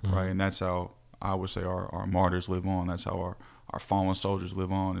Africa, right? And that's how I would say our martyrs live on. That's how our fallen soldiers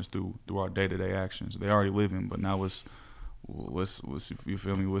live on, is through our day-to-day actions. They already live in, but now let's you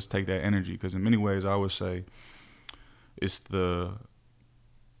feel me, let's take that energy, because in many ways I would say it's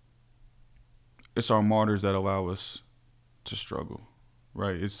our martyrs that allow us to struggle,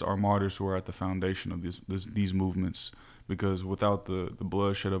 right? It's our martyrs who are at the foundation of these movements, because without the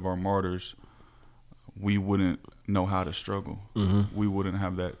bloodshed of our martyrs, we wouldn't know how to struggle. We wouldn't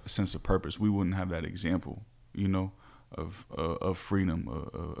have that sense of purpose. We wouldn't have that example, you know, of freedom,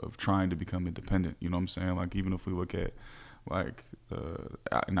 of trying to become independent. You know what I'm saying? Like, even if we look at like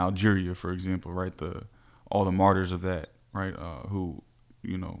in Algeria, for example, right, all the martyrs of that, right, who,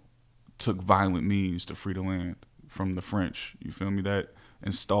 you know, took violent means to free the land from the French. You feel me? That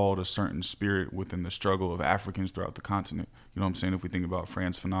installed a certain spirit within the struggle of Africans throughout the continent. You know what I'm saying? If we think about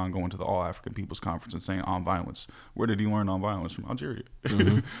Frantz Fanon going to the All African People's Conference and saying on violence, where did he learn on violence? From Algeria.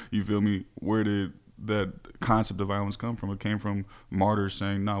 You feel me? Where did that concept of violence come from? It came from martyrs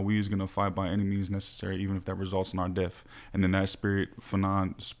saying, no, we is going to fight by any means necessary, even if that results in our death. And then that spirit,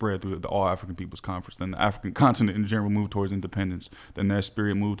 Fanon, spread through the All African People's Conference. Then the African continent in general moved towards independence. Then that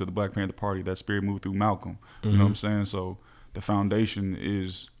spirit moved to the Black Panther Party. That spirit moved through Malcolm. You know what I'm saying? So the foundation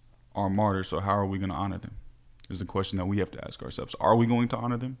is our martyrs. So how are we going to honor them is the question that we have to ask ourselves. Are we going to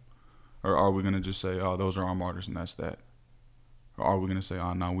honor them? Or are we going to just say, oh, those are our martyrs and that's that? Or are we going to say,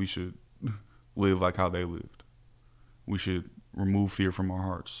 oh, no, we should live like how they lived. We should remove fear from our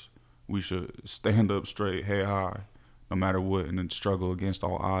hearts. We should stand up straight, head high, no matter what, and then struggle against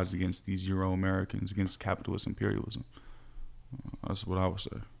all odds against these Euro-Americans, against capitalist imperialism. That's what I would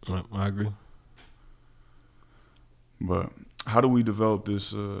say. I agree. But how do we develop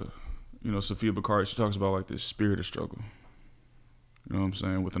this, you know, Sophia Bakari, she talks about like this spirit of struggle, you know what I'm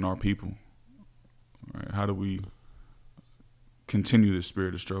saying, within our people. Right? How do we continue this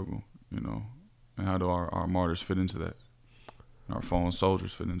spirit of struggle, you know? And how do our martyrs fit into that? And our fallen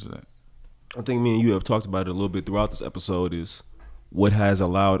soldiers fit into that? I think me and you have talked about it a little bit throughout this episode, is what has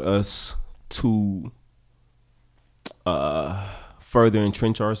allowed us to further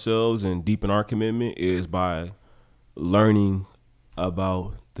entrench ourselves and deepen our commitment is by learning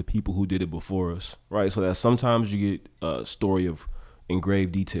about the people who did it before us, right? So that sometimes you get a story of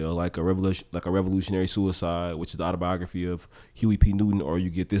engraved detail, like a revolutionary suicide, which is the autobiography of Huey P. Newton, or you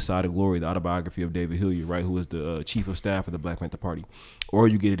get This Side of Glory, the autobiography of David Hilliard, right, who is the chief of staff of the Black Panther Party, or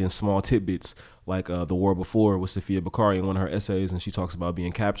you get it in small tidbits, like The War Before with Sophia Bakari in one of her essays, and she talks about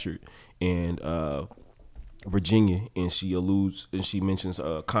being captured in Virginia, and she mentions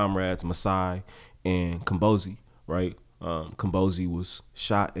comrades Masai and Kombozi, right? Kombozi was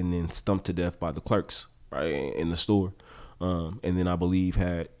shot and then stumped to death by the clerks, right, in the store. and then I believe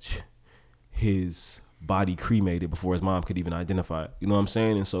had his body cremated before his mom could even identify it. You know what I'm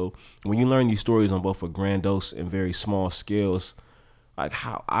saying? And so when you learn these stories on both a grandiose and very small scales, like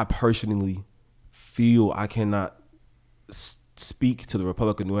how I personally feel I cannot speak to the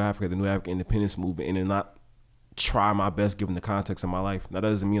Republic of New Africa, the New African independence movement, and then not try my best given the context of my life. Now, that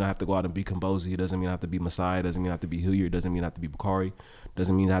doesn't mean I have to go out and be Kambozi. It doesn't mean I have to be Messiah. It doesn't mean I have to be Hilliard. It doesn't mean I have to be Bukhari. It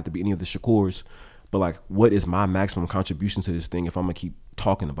doesn't mean I have to be any of the Shakurs. But like, what is my maximum contribution to this thing if I'm going to keep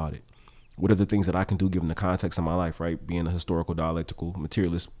talking about it? What are the things that I can do given the context of my life, right? Being a historical dialectical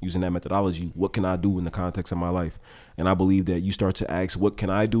materialist, using that methodology, what can I do in the context of my life? And I believe that you start to ask, what can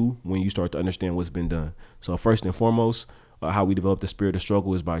I do, when you start to understand what's been done. So first and foremost, how we develop the spirit of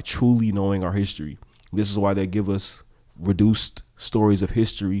struggle is by truly knowing our history. This is why they give us reduced stories of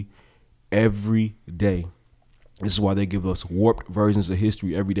history every day. This is why they give us warped versions of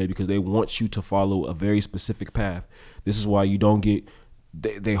history every day, because they want you to follow a very specific path. This is why you don't get,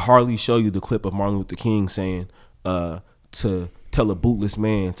 they hardly show you the clip of Martin Luther King saying to tell a bootless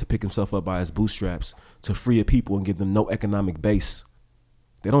man to pick himself up by his bootstraps, to free a people and give them no economic base.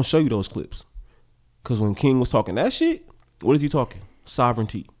 They don't show you those clips. Because when King was talking that shit, what is he talking?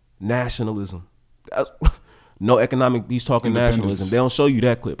 Sovereignty, nationalism. No economic, he's talking nationalism. They don't show you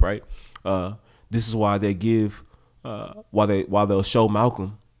that clip, right? This is why they give, while they'll show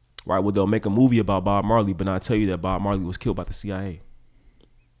Malcolm, right? Well, they'll make a movie about Bob Marley, but not tell you that Bob Marley was killed by the CIA.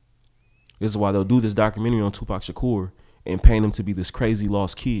 This is why they'll do this documentary on Tupac Shakur and paint him to be this crazy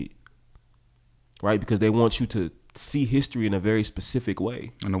lost kid, right? Because they want you to see history in a very specific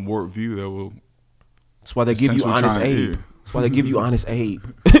way. And a warped view that will. That's why they give you Honest Abe. That's why they give you Honest Abe.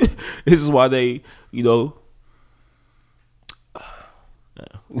 This is why they, you know,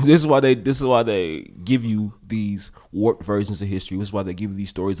 this is why they give you these warped versions of history. This is why they give you these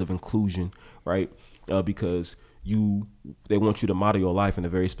stories of inclusion, right? Because they want you to model your life in a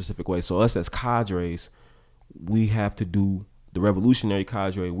very specific way. So us as cadres, we have to do the revolutionary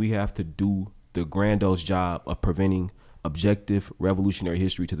cadre. We have to do the grandiose job of presenting objective revolutionary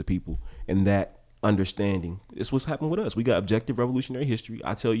history to the people, and that understanding. It's what's happened with us. We got objective revolutionary history.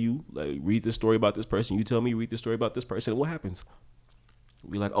 I tell you, like, read this story about this person. You tell me, read this story about this person. What happens?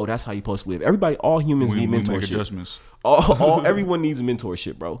 We like, oh, that's how you're supposed to live. Everybody, all humans need mentorship. Make adjustments. Everyone needs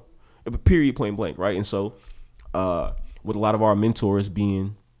mentorship, bro. Period, point blank, right? And so, with a lot of our mentors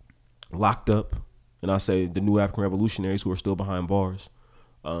being locked up, and I say the new African revolutionaries who are still behind bars,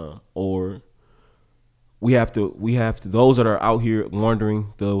 or we have to those that are out here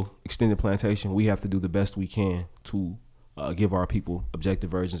wandering the extended plantation, we have to do the best we can to give our people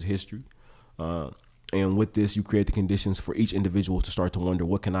objective versions of history. And with this, you create the conditions for each individual to start to wonder,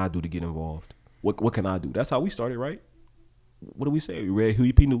 what can I do to get involved? What can I do? That's how we started, right? What do we say? We read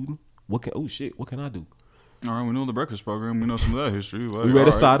Huey P. Newton. What can I do? All right, we know the breakfast program. We know some of that history. Like, we read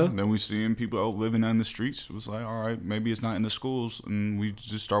Asada. Then we seeing people out living in the streets. It was like, all right, maybe it's not in the schools, and we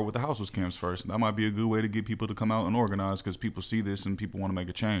just start with the houseless camps first. That might be a good way to get people to come out and organize, because people see this and people want to make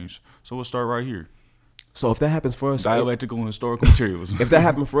a change. So we'll start right here. So if that happens for us, dialectical and historical materials. If that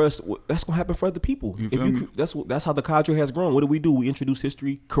happened for us, that's gonna happen for other people. That's how the cadre has grown. What do? We introduce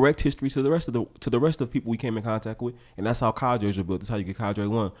history, correct history to the rest of people we came in contact with, and that's how cadres are built. That's how you get cadre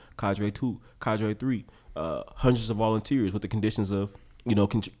 1, cadre 2, cadre 3, hundreds of volunteers with the conditions of, you know,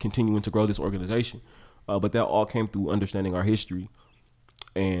 continuing to grow this organization. But that all came through understanding our history.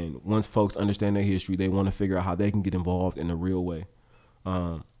 And once folks understand their history, they want to figure out how they can get involved in a real way.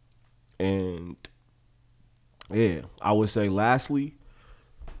 And yeah, I would say lastly,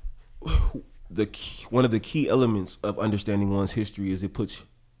 one of the key elements of understanding one's history is it puts,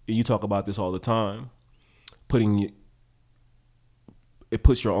 and you talk about this all the time, it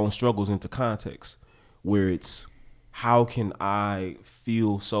puts your own struggles into context, where it's, how can I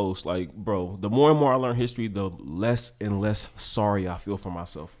feel so, like, bro, the more and more I learn history, the less and less sorry I feel for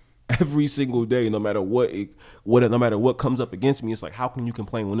myself. Every single day, no matter what comes up against me, it's like, how can you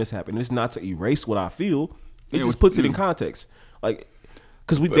complain when this happened? It's not to erase what I feel. It just puts it in context, like,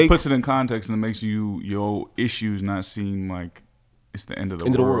 because it puts it in context, and it makes your issues not seem like it's the end of the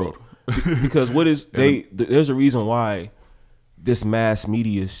world. Because there's a reason why this mass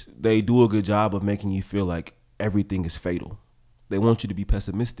media, they do a good job of making you feel like everything is fatal. They want you to be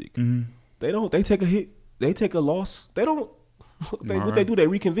pessimistic. Mm-hmm. They take a hit, they take a loss. They don't. They do, they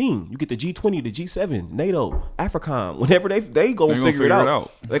reconvene. You get the G20, the G7, NATO, AFRICOM. Whenever they go figure it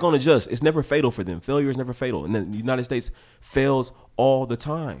out. They're going to adjust. It's never fatal for them. Failure is never fatal. And then the United States fails all the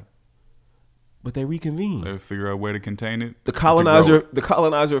time. But they reconvene. They figure out a way to contain it. The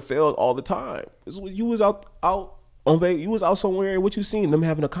colonizer failed all the time. You was out somewhere. What you seen? Them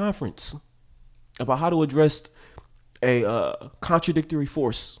having a conference about how to address a contradictory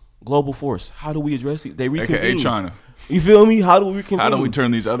force, global force. How do we address it? They reconvene. AKA China. You feel me? How do we reconvene? How do we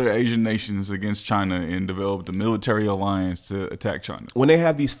turn these other Asian nations against China and develop the military alliance to attack China? When they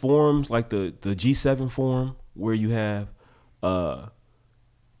have these forums, like the G7 forum, where you have the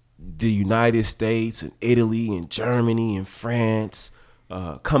United States and Italy and Germany and France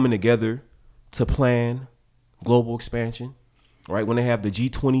coming together to plan global expansion, right? When they have the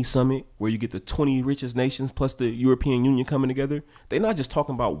G20 summit, where you get the 20 richest nations plus the European Union coming together, they're not just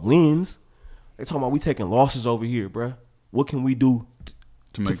talking about wins. They're talking about we taking losses over here, bruh. What can we do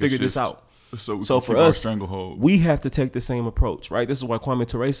to figure this out? So for us, we have to take the same approach, right? This is why Kwame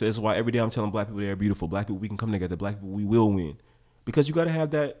Ture says, why every day I'm telling black people they're beautiful. Black people, we can come together. Black people, we will win. Because you got to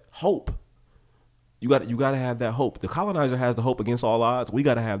have that hope. You got to have that hope. The colonizer has the hope against all odds. We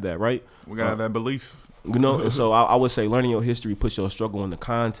got to have that, right? We got to have that belief. You know, and so I would say learning your history puts your struggle in the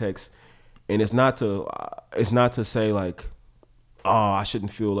context, and it's not to say like, oh, I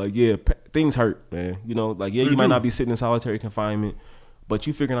shouldn't feel like, yeah, things hurt, man. You know, like, yeah, you might not be sitting in solitary confinement, but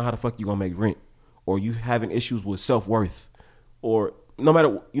you figuring out how the fuck you gonna make rent, or you having issues with self-worth, or no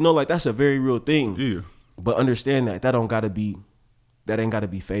matter, you know, like that's a very real thing. Yeah. But understand that ain't gotta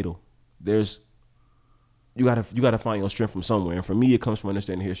be fatal. You gotta find your strength from somewhere. And for me, it comes from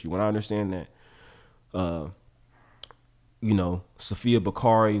understanding history. When I understand that, you know, Sophia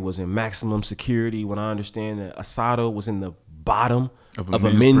Bakari was in maximum security. When I understand that Asada was in the bottom of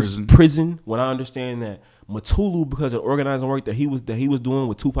a men's prison. When I understand that Matulu, because of organizing work that he was doing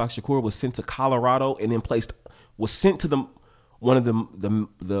with Tupac Shakur, was sent to Colorado and then was sent to one of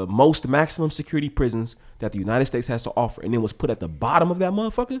the most maximum security prisons that the United States has to offer, and then was put at the bottom of that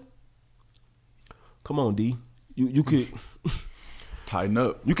motherfucker. Come on, D. You could tighten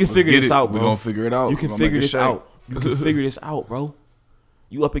up. You can figure this out, bro. We're gonna figure it out. You can figure this out. You can figure this out, bro.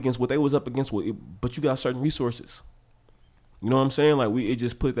 You up against what they was up against, but you got certain resources. You know what I'm saying? Like it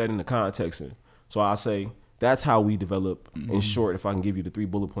just put that in the context. So I say that's how we develop. In short, if I can give you the 3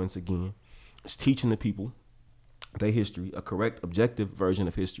 bullet points again, it's teaching the people their history, a correct, objective version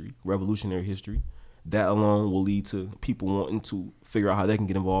of history, revolutionary history. That alone will lead to people wanting to figure out how they can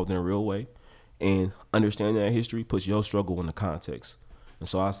get involved in a real way. And understanding that history puts your struggle in the context. And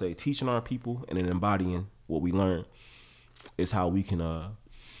so I say teaching our people and then embodying what we learn is how we can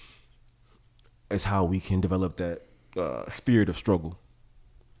develop that spirit of struggle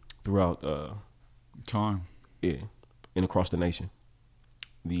throughout time. Yeah. And across the nation.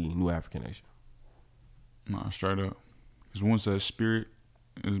 The new African nation. Nah, straight up. Because once that spirit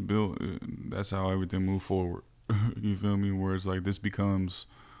is built, that's how everything moves forward. You feel me? Where it's like this becomes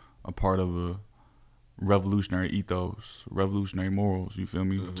a part of a revolutionary ethos, revolutionary morals, you feel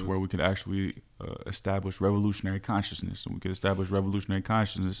me? To where we could actually establish revolutionary consciousness. And we could establish revolutionary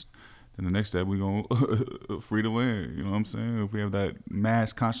consciousness, then the next step we going to free the land. You know what I'm saying? If we have that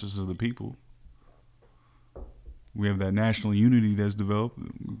mass consciousness of the people, we have that national unity that's developed,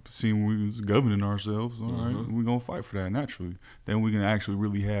 seeing we was governing ourselves, all right, we're going to fight for that naturally. Then we can actually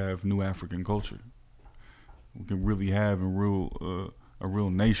really have new African culture. We can really have a real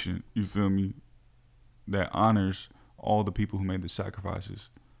nation, you feel me, that honors all the people who made the sacrifices,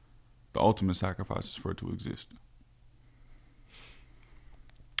 the ultimate sacrifices for it to exist.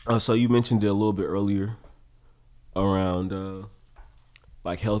 So you mentioned it a little bit earlier around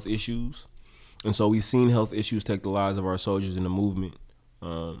like health issues. And so we've seen health issues take the lives of our soldiers in the movement.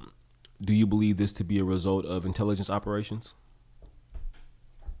 Do you believe this to be a result of intelligence operations?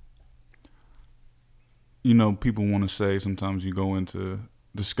 You know, people want to say sometimes you go into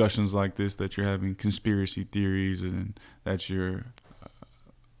discussions like this that you're having conspiracy theories and that you're,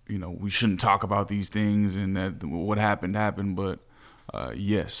 you know, we shouldn't talk about these things and that what happened. But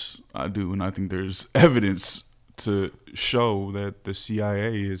yes, I do. And I think there's evidence to show that the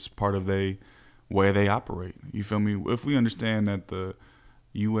CIA is part of the way they operate. You feel me? If we understand that the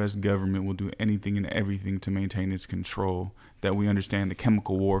U.S. government will do anything and everything to maintain its control, that we understand the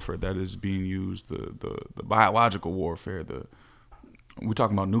chemical warfare that is being used, the biological warfare, we're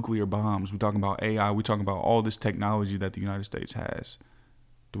talking about nuclear bombs, we're talking about AI, we're talking about all this technology that the United States has.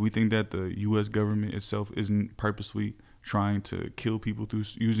 Do we think that the U.S. government itself isn't purposely trying to kill people through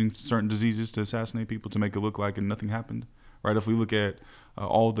using certain diseases to assassinate people to make it look like nothing happened? Right? If we look at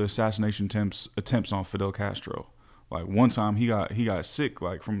all the assassination attempts on Fidel Castro, like one time he got sick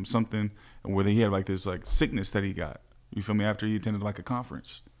like from something where he had like this like sickness that he got. You feel me? After he attended like a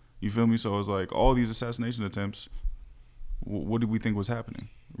conference. You feel me? So it was like all these assassination attempts. What did we think was happening?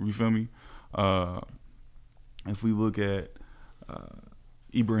 You feel me? If we look at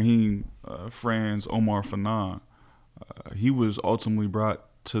Ibrahim Franz Omar Fanon, he was ultimately brought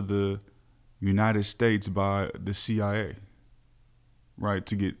to the United States by the CIA, right,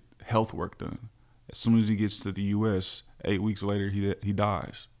 to get health work done. As soon as he gets to the U.S., 8 weeks later, he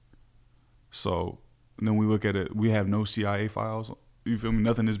dies. So then we look at it. We have no CIA files. You feel me?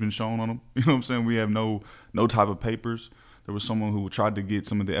 Nothing has been shown on him. You know what I'm saying? We have no type of papers. There was someone who tried to get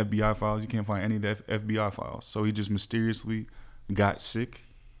some of the FBI files. You can't find any of the FBI files. So he just mysteriously got sick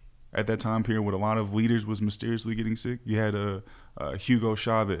at that time period when a lot of leaders was mysteriously getting sick. You had Hugo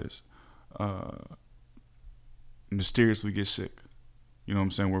Chavez mysteriously get sick. You know what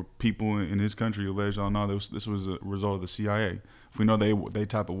I'm saying? Where people in his country allege, oh no, this was a result of the CIA. If we know they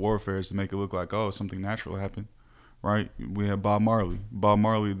type of warfare is to make it look like, oh, something natural happened, right? We have Bob Marley. Bob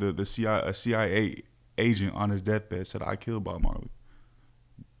Marley, the CIA agent on his deathbed said, I killed Bob Marley.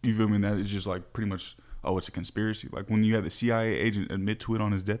 You feel me? That is just like pretty much, oh, it's a conspiracy. Like when you have the CIA agent admit to it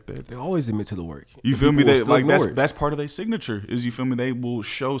on his deathbed. They always admit to the work. You feel me? They, like that's part of their signature is, you feel me? They will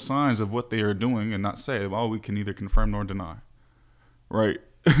show signs of what they are doing and not say, oh, we can neither confirm nor deny. Right?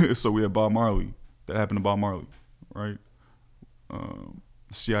 So we have Bob Marley. That happened to Bob Marley. Right?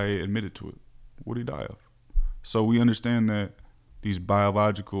 The CIA admitted to it. What did he die of? So we understand that these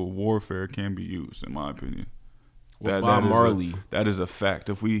biological warfare can be used, in my opinion. Well, Bob Marley. That is a fact.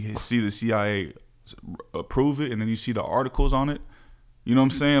 If we see the CIA approve it and then you see the articles on it, you know what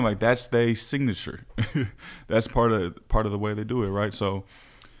I'm saying? Like that's their signature. That's part of the way they do it, right? So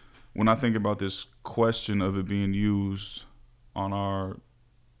when I think about this question of it being used on our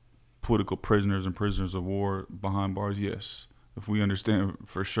political prisoners and prisoners of war behind bars, yes. If we understand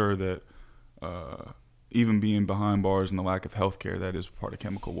for sure that even being behind bars and the lack of health care, that is part of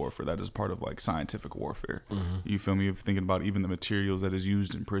chemical warfare. That is part of like scientific warfare. Mm-hmm. You feel me? If thinking about even the materials that is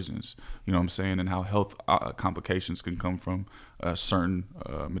used in prisons, you know what I'm saying, and how health complications can come from certain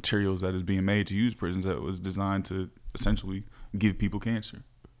materials that is being made to use prisons that was designed to essentially give people cancer,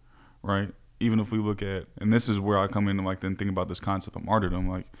 right? Even if we look at, and this is where I come in and like then think about this concept of martyrdom,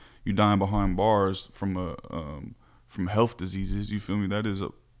 like you dying behind bars from health diseases, you feel me? That is a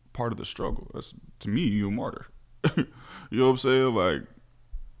part of the struggle. That's, to me, you a martyr. You know what I'm saying? Like,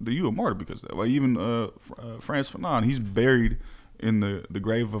 you a martyr because of that. Like even Frantz Fanon, he's buried in the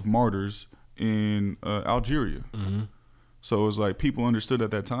grave of martyrs in Algeria. Mm-hmm. So it's like people understood at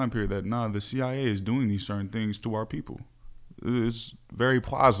that time period that the CIA is doing these certain things to our people. It's very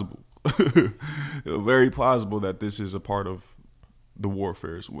plausible, very plausible that this is a part of the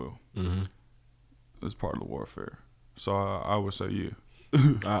warfare as well. Mm-hmm. It's part of the warfare. So I would say, yeah.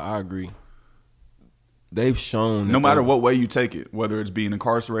 I agree. They've shown no matter what way you take it, whether it's being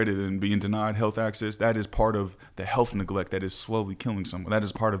incarcerated and being denied health access, that is part of the health neglect that is slowly killing someone. That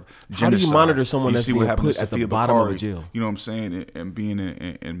is part of genocide. How do you monitor someone that's being put at the bottom of a jail? You know what I'm saying? And being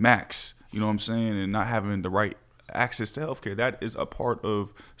in Max, you know what I'm saying? And not having the right access to healthcare. That is a part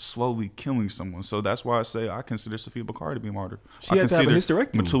of slowly killing someone. So that's why I say I consider Sophia Bakari to be a martyr. She had to have a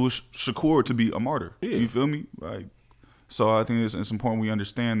hysterectomy. Matula Shakur to be a martyr. Yeah. You feel me? Like, so I think it's important we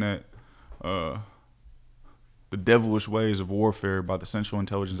understand that the devilish ways of warfare by the Central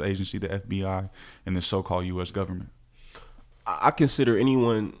Intelligence Agency, the FBI, and the so-called U.S. government. I consider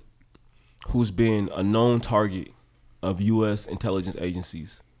anyone who's been a known target of U.S. intelligence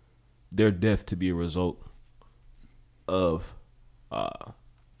agencies, their death to be a result of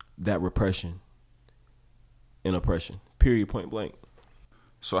that repression and oppression, period, point blank.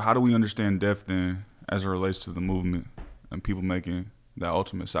 So how do we understand death then as it relates to the movement and people making that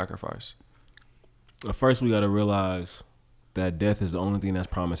ultimate sacrifice? First, we got to realize that death is the only thing that's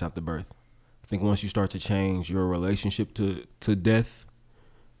promised after birth. I think once you start to change your relationship to death,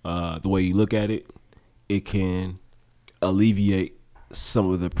 the way you look at it, it can alleviate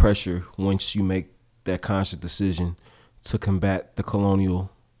some of the pressure once you make that conscious decision to combat the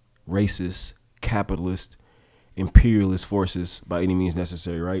colonial, racist, capitalist, imperialist forces by any means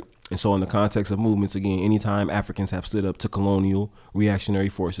necessary, right? And so in the context of movements, again, anytime Africans have stood up to colonial reactionary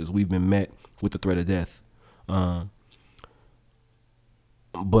forces, we've been met with the threat of death.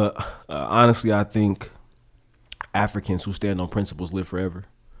 But honestly, I think Africans who stand on principles live forever.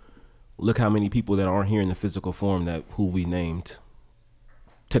 Look how many people that aren't here in the physical form that who we named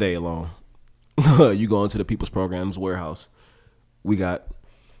today alone. You go into the People's Programs warehouse. We got,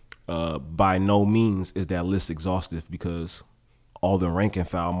 by no means is that list exhaustive because all the rank and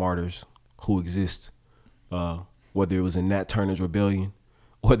file martyrs who exist, whether it was in Nat Turner's rebellion,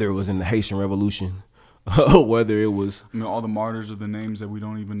 whether it was in the Haitian Revolution, whether it was, all the martyrs are the names that we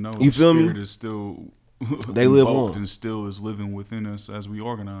don't even know. You feel me? Spirit is still they live on and still is living within us as we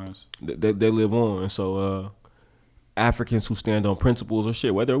organize. They live on, and so Africans who stand on principles or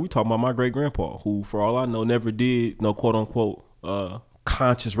shit. Whether we talking about my great grandpa, who for all I know never did no quote unquote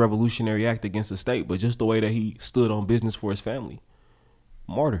conscious revolutionary act against the state, but just the way that he stood on business for his family.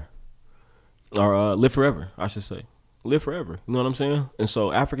 Martyr. Or live forever, I should say. Live forever. You know what I'm saying? And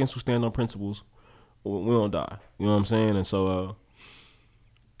so Africans who stand on principles, we don't die. You know what I'm saying? And so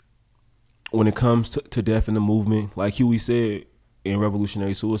when it comes to death in the movement, like Huey said in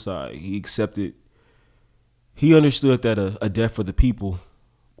Revolutionary Suicide, he understood that a death for the people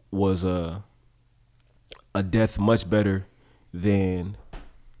was a death much better than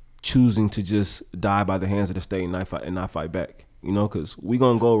choosing to just die by the hands of the state and not fight back. You know, because we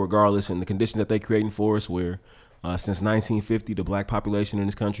gonna go regardless, and the conditions that they creating for us, where since 1950 the black population in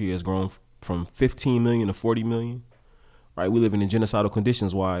this country has grown from 15 million to 40 million. Right, we live in genocidal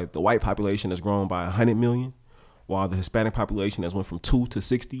conditions. While the white population has grown by 100 million, while the Hispanic population has went from 2 to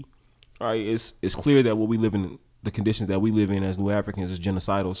 60. Right, it's clear that what we live in, the conditions that we live in as New Africans, is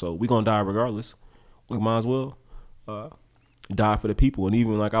genocidal. So we gonna die regardless. We might as well die for the people. And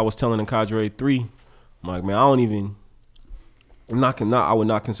even like I was telling in Cadre 3, I'm like, man, I would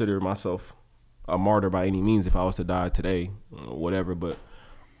not consider myself a martyr by any means if I was to die today or whatever. But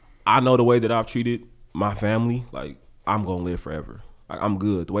I know the way that I've treated my family, like, I'm gonna live forever. Like, I'm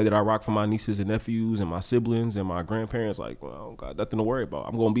good. The way that I rock for my nieces and nephews and my siblings and my grandparents, like, well, I don't got nothing to worry about.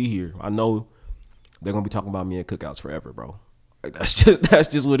 I'm gonna be here. I know they're gonna be talking about me at cookouts forever, bro. Like, that's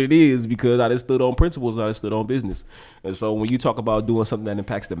just what it is, because I just stood on principles and I just stood on business. And so when you talk about doing something that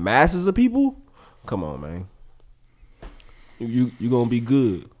impacts the masses of people, come on, man. You're going to be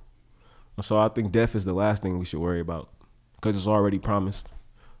good. So I think death is the last thing we should worry about, because it's already promised.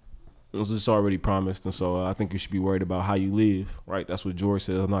 It's already promised. And so I think you should be worried about how you live, right? That's what George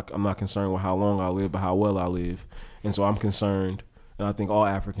says. I'm not concerned with how long I live, but how well I live. And so I'm concerned, and I think all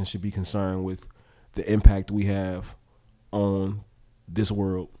Africans should be concerned with the impact we have on this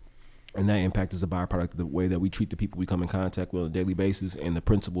world. And that impact is a byproduct of the way that we treat the people we come in contact with on a daily basis, and the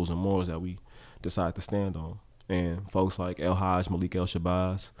principles and morals that we decide to stand on. And folks like El Hajj Malik El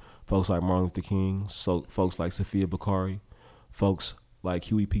Shabazz, folks like Martin Luther King, folks like Sophia Bakari, folks like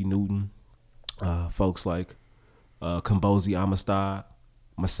Huey P. Newton, folks like Kambozi Amistad,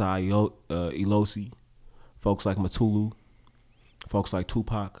 Masai Elosi, folks like Matulu, folks like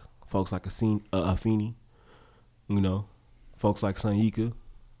Tupac, folks like Afeni, you know, folks like Sanyika.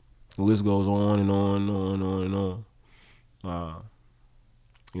 The list goes on and on and on and on and on.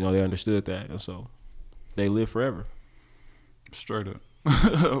 You know, they understood that, and so they live forever. Straight up.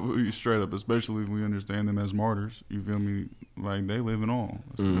 Straight up, especially if we understand them as martyrs. You feel me? Like, they living on.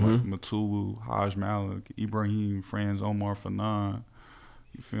 Like Matulu, Hajj Malik, Ibrahim, Franz Omar Fanan,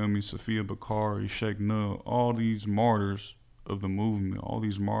 you feel me? Sophia Bakari, Sheikh Nuh, all these martyrs of the movement, all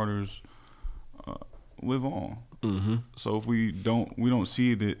these martyrs live on. So if we don't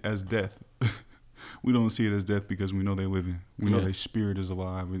see it as death. We don't see it as death because we know they living. We know their spirit is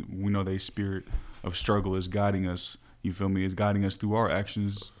alive. We know their spirit of struggle is guiding us. You feel me? It's guiding us through our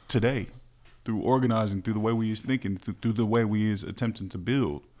actions today, through organizing, through the way we is thinking, through the way we is attempting to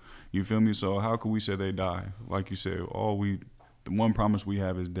build. You feel me? So how can we say they die? Like you said, the one promise we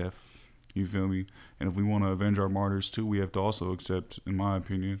have is death. You feel me? And if we want to avenge our martyrs too, we have to also accept, in my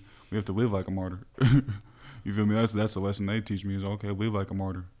opinion, we have to live like a martyr. You feel me? That's the lesson they teach me, is okay, live like a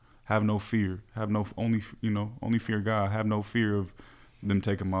martyr. Have no fear. Only fear God. Have no fear of them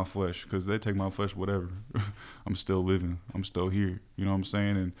taking my flesh, because they take my flesh, whatever. I'm still living. I'm still here. You know what I'm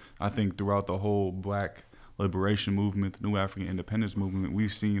saying? And I think throughout the whole Black liberation movement, the New African Independence movement,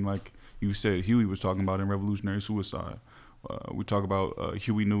 we've seen, like you said, Huey was talking about in Revolutionary Suicide. We talk about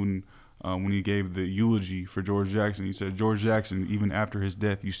Huey Newton when he gave the eulogy for George Jackson. He said George Jackson, even after his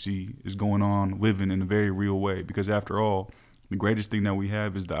death, you see, is going on living in a very real way, because after all, the greatest thing that we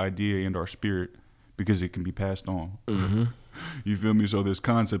have is the idea and our spirit, because it can be passed on. You feel me? So this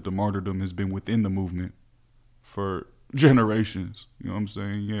concept of martyrdom has been within the movement for generations. You know what I'm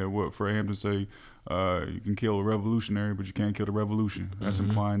saying? Yeah, what for him to say, you can kill a revolutionary, but you can't kill the revolution. That's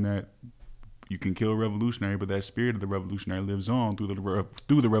implying that you can kill a revolutionary, but that spirit of the revolutionary lives on through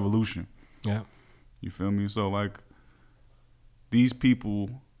the revolution. Yeah. You feel me? So, like, these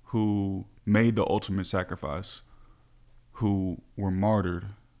people who made the ultimate sacrifice, who were martyred,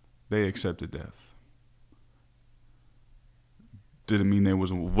 they accepted death. Didn't mean they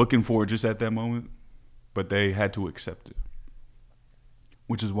wasn't looking for it just at that moment, but they had to accept it.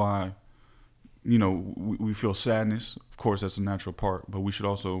 Which is why, you know, we feel sadness. Of course, that's a natural part, but we should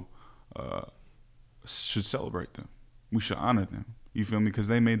also should celebrate them. We should honor them. You feel me? Because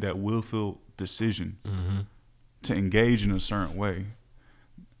they made that willful decision to engage in a certain way.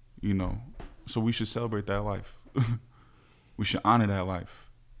 You know, so we should celebrate that life. We should honor that life.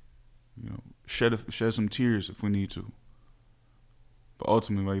 You know, shed some tears if we need to. But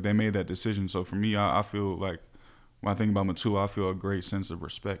ultimately, like, they made that decision. So for me, I feel like when I think about Matua, I feel a great sense of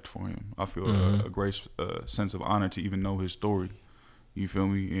respect for him. I feel a great sense of honor to even know his story. You feel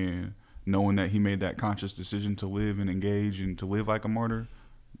me? And knowing that he made that conscious decision to live and engage and to live like a martyr,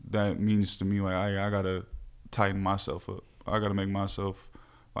 that means to me, like, I gotta tighten myself up. I gotta make myself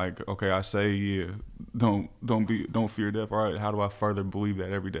like, okay, I say, yeah, don't fear death. All right, how do I further believe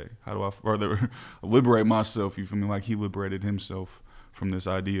that every day? How do I further liberate myself? You feel me? Like he liberated himself from this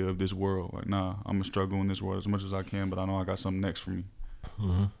idea of this world. Like, nah, I'm gonna struggle in this world as much as I can, but I know I got something next for me,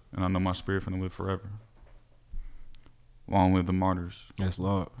 and I know my spirit finna live forever. Long live the martyrs. Yes,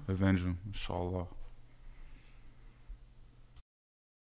 Lord. Avenge them, inshallah.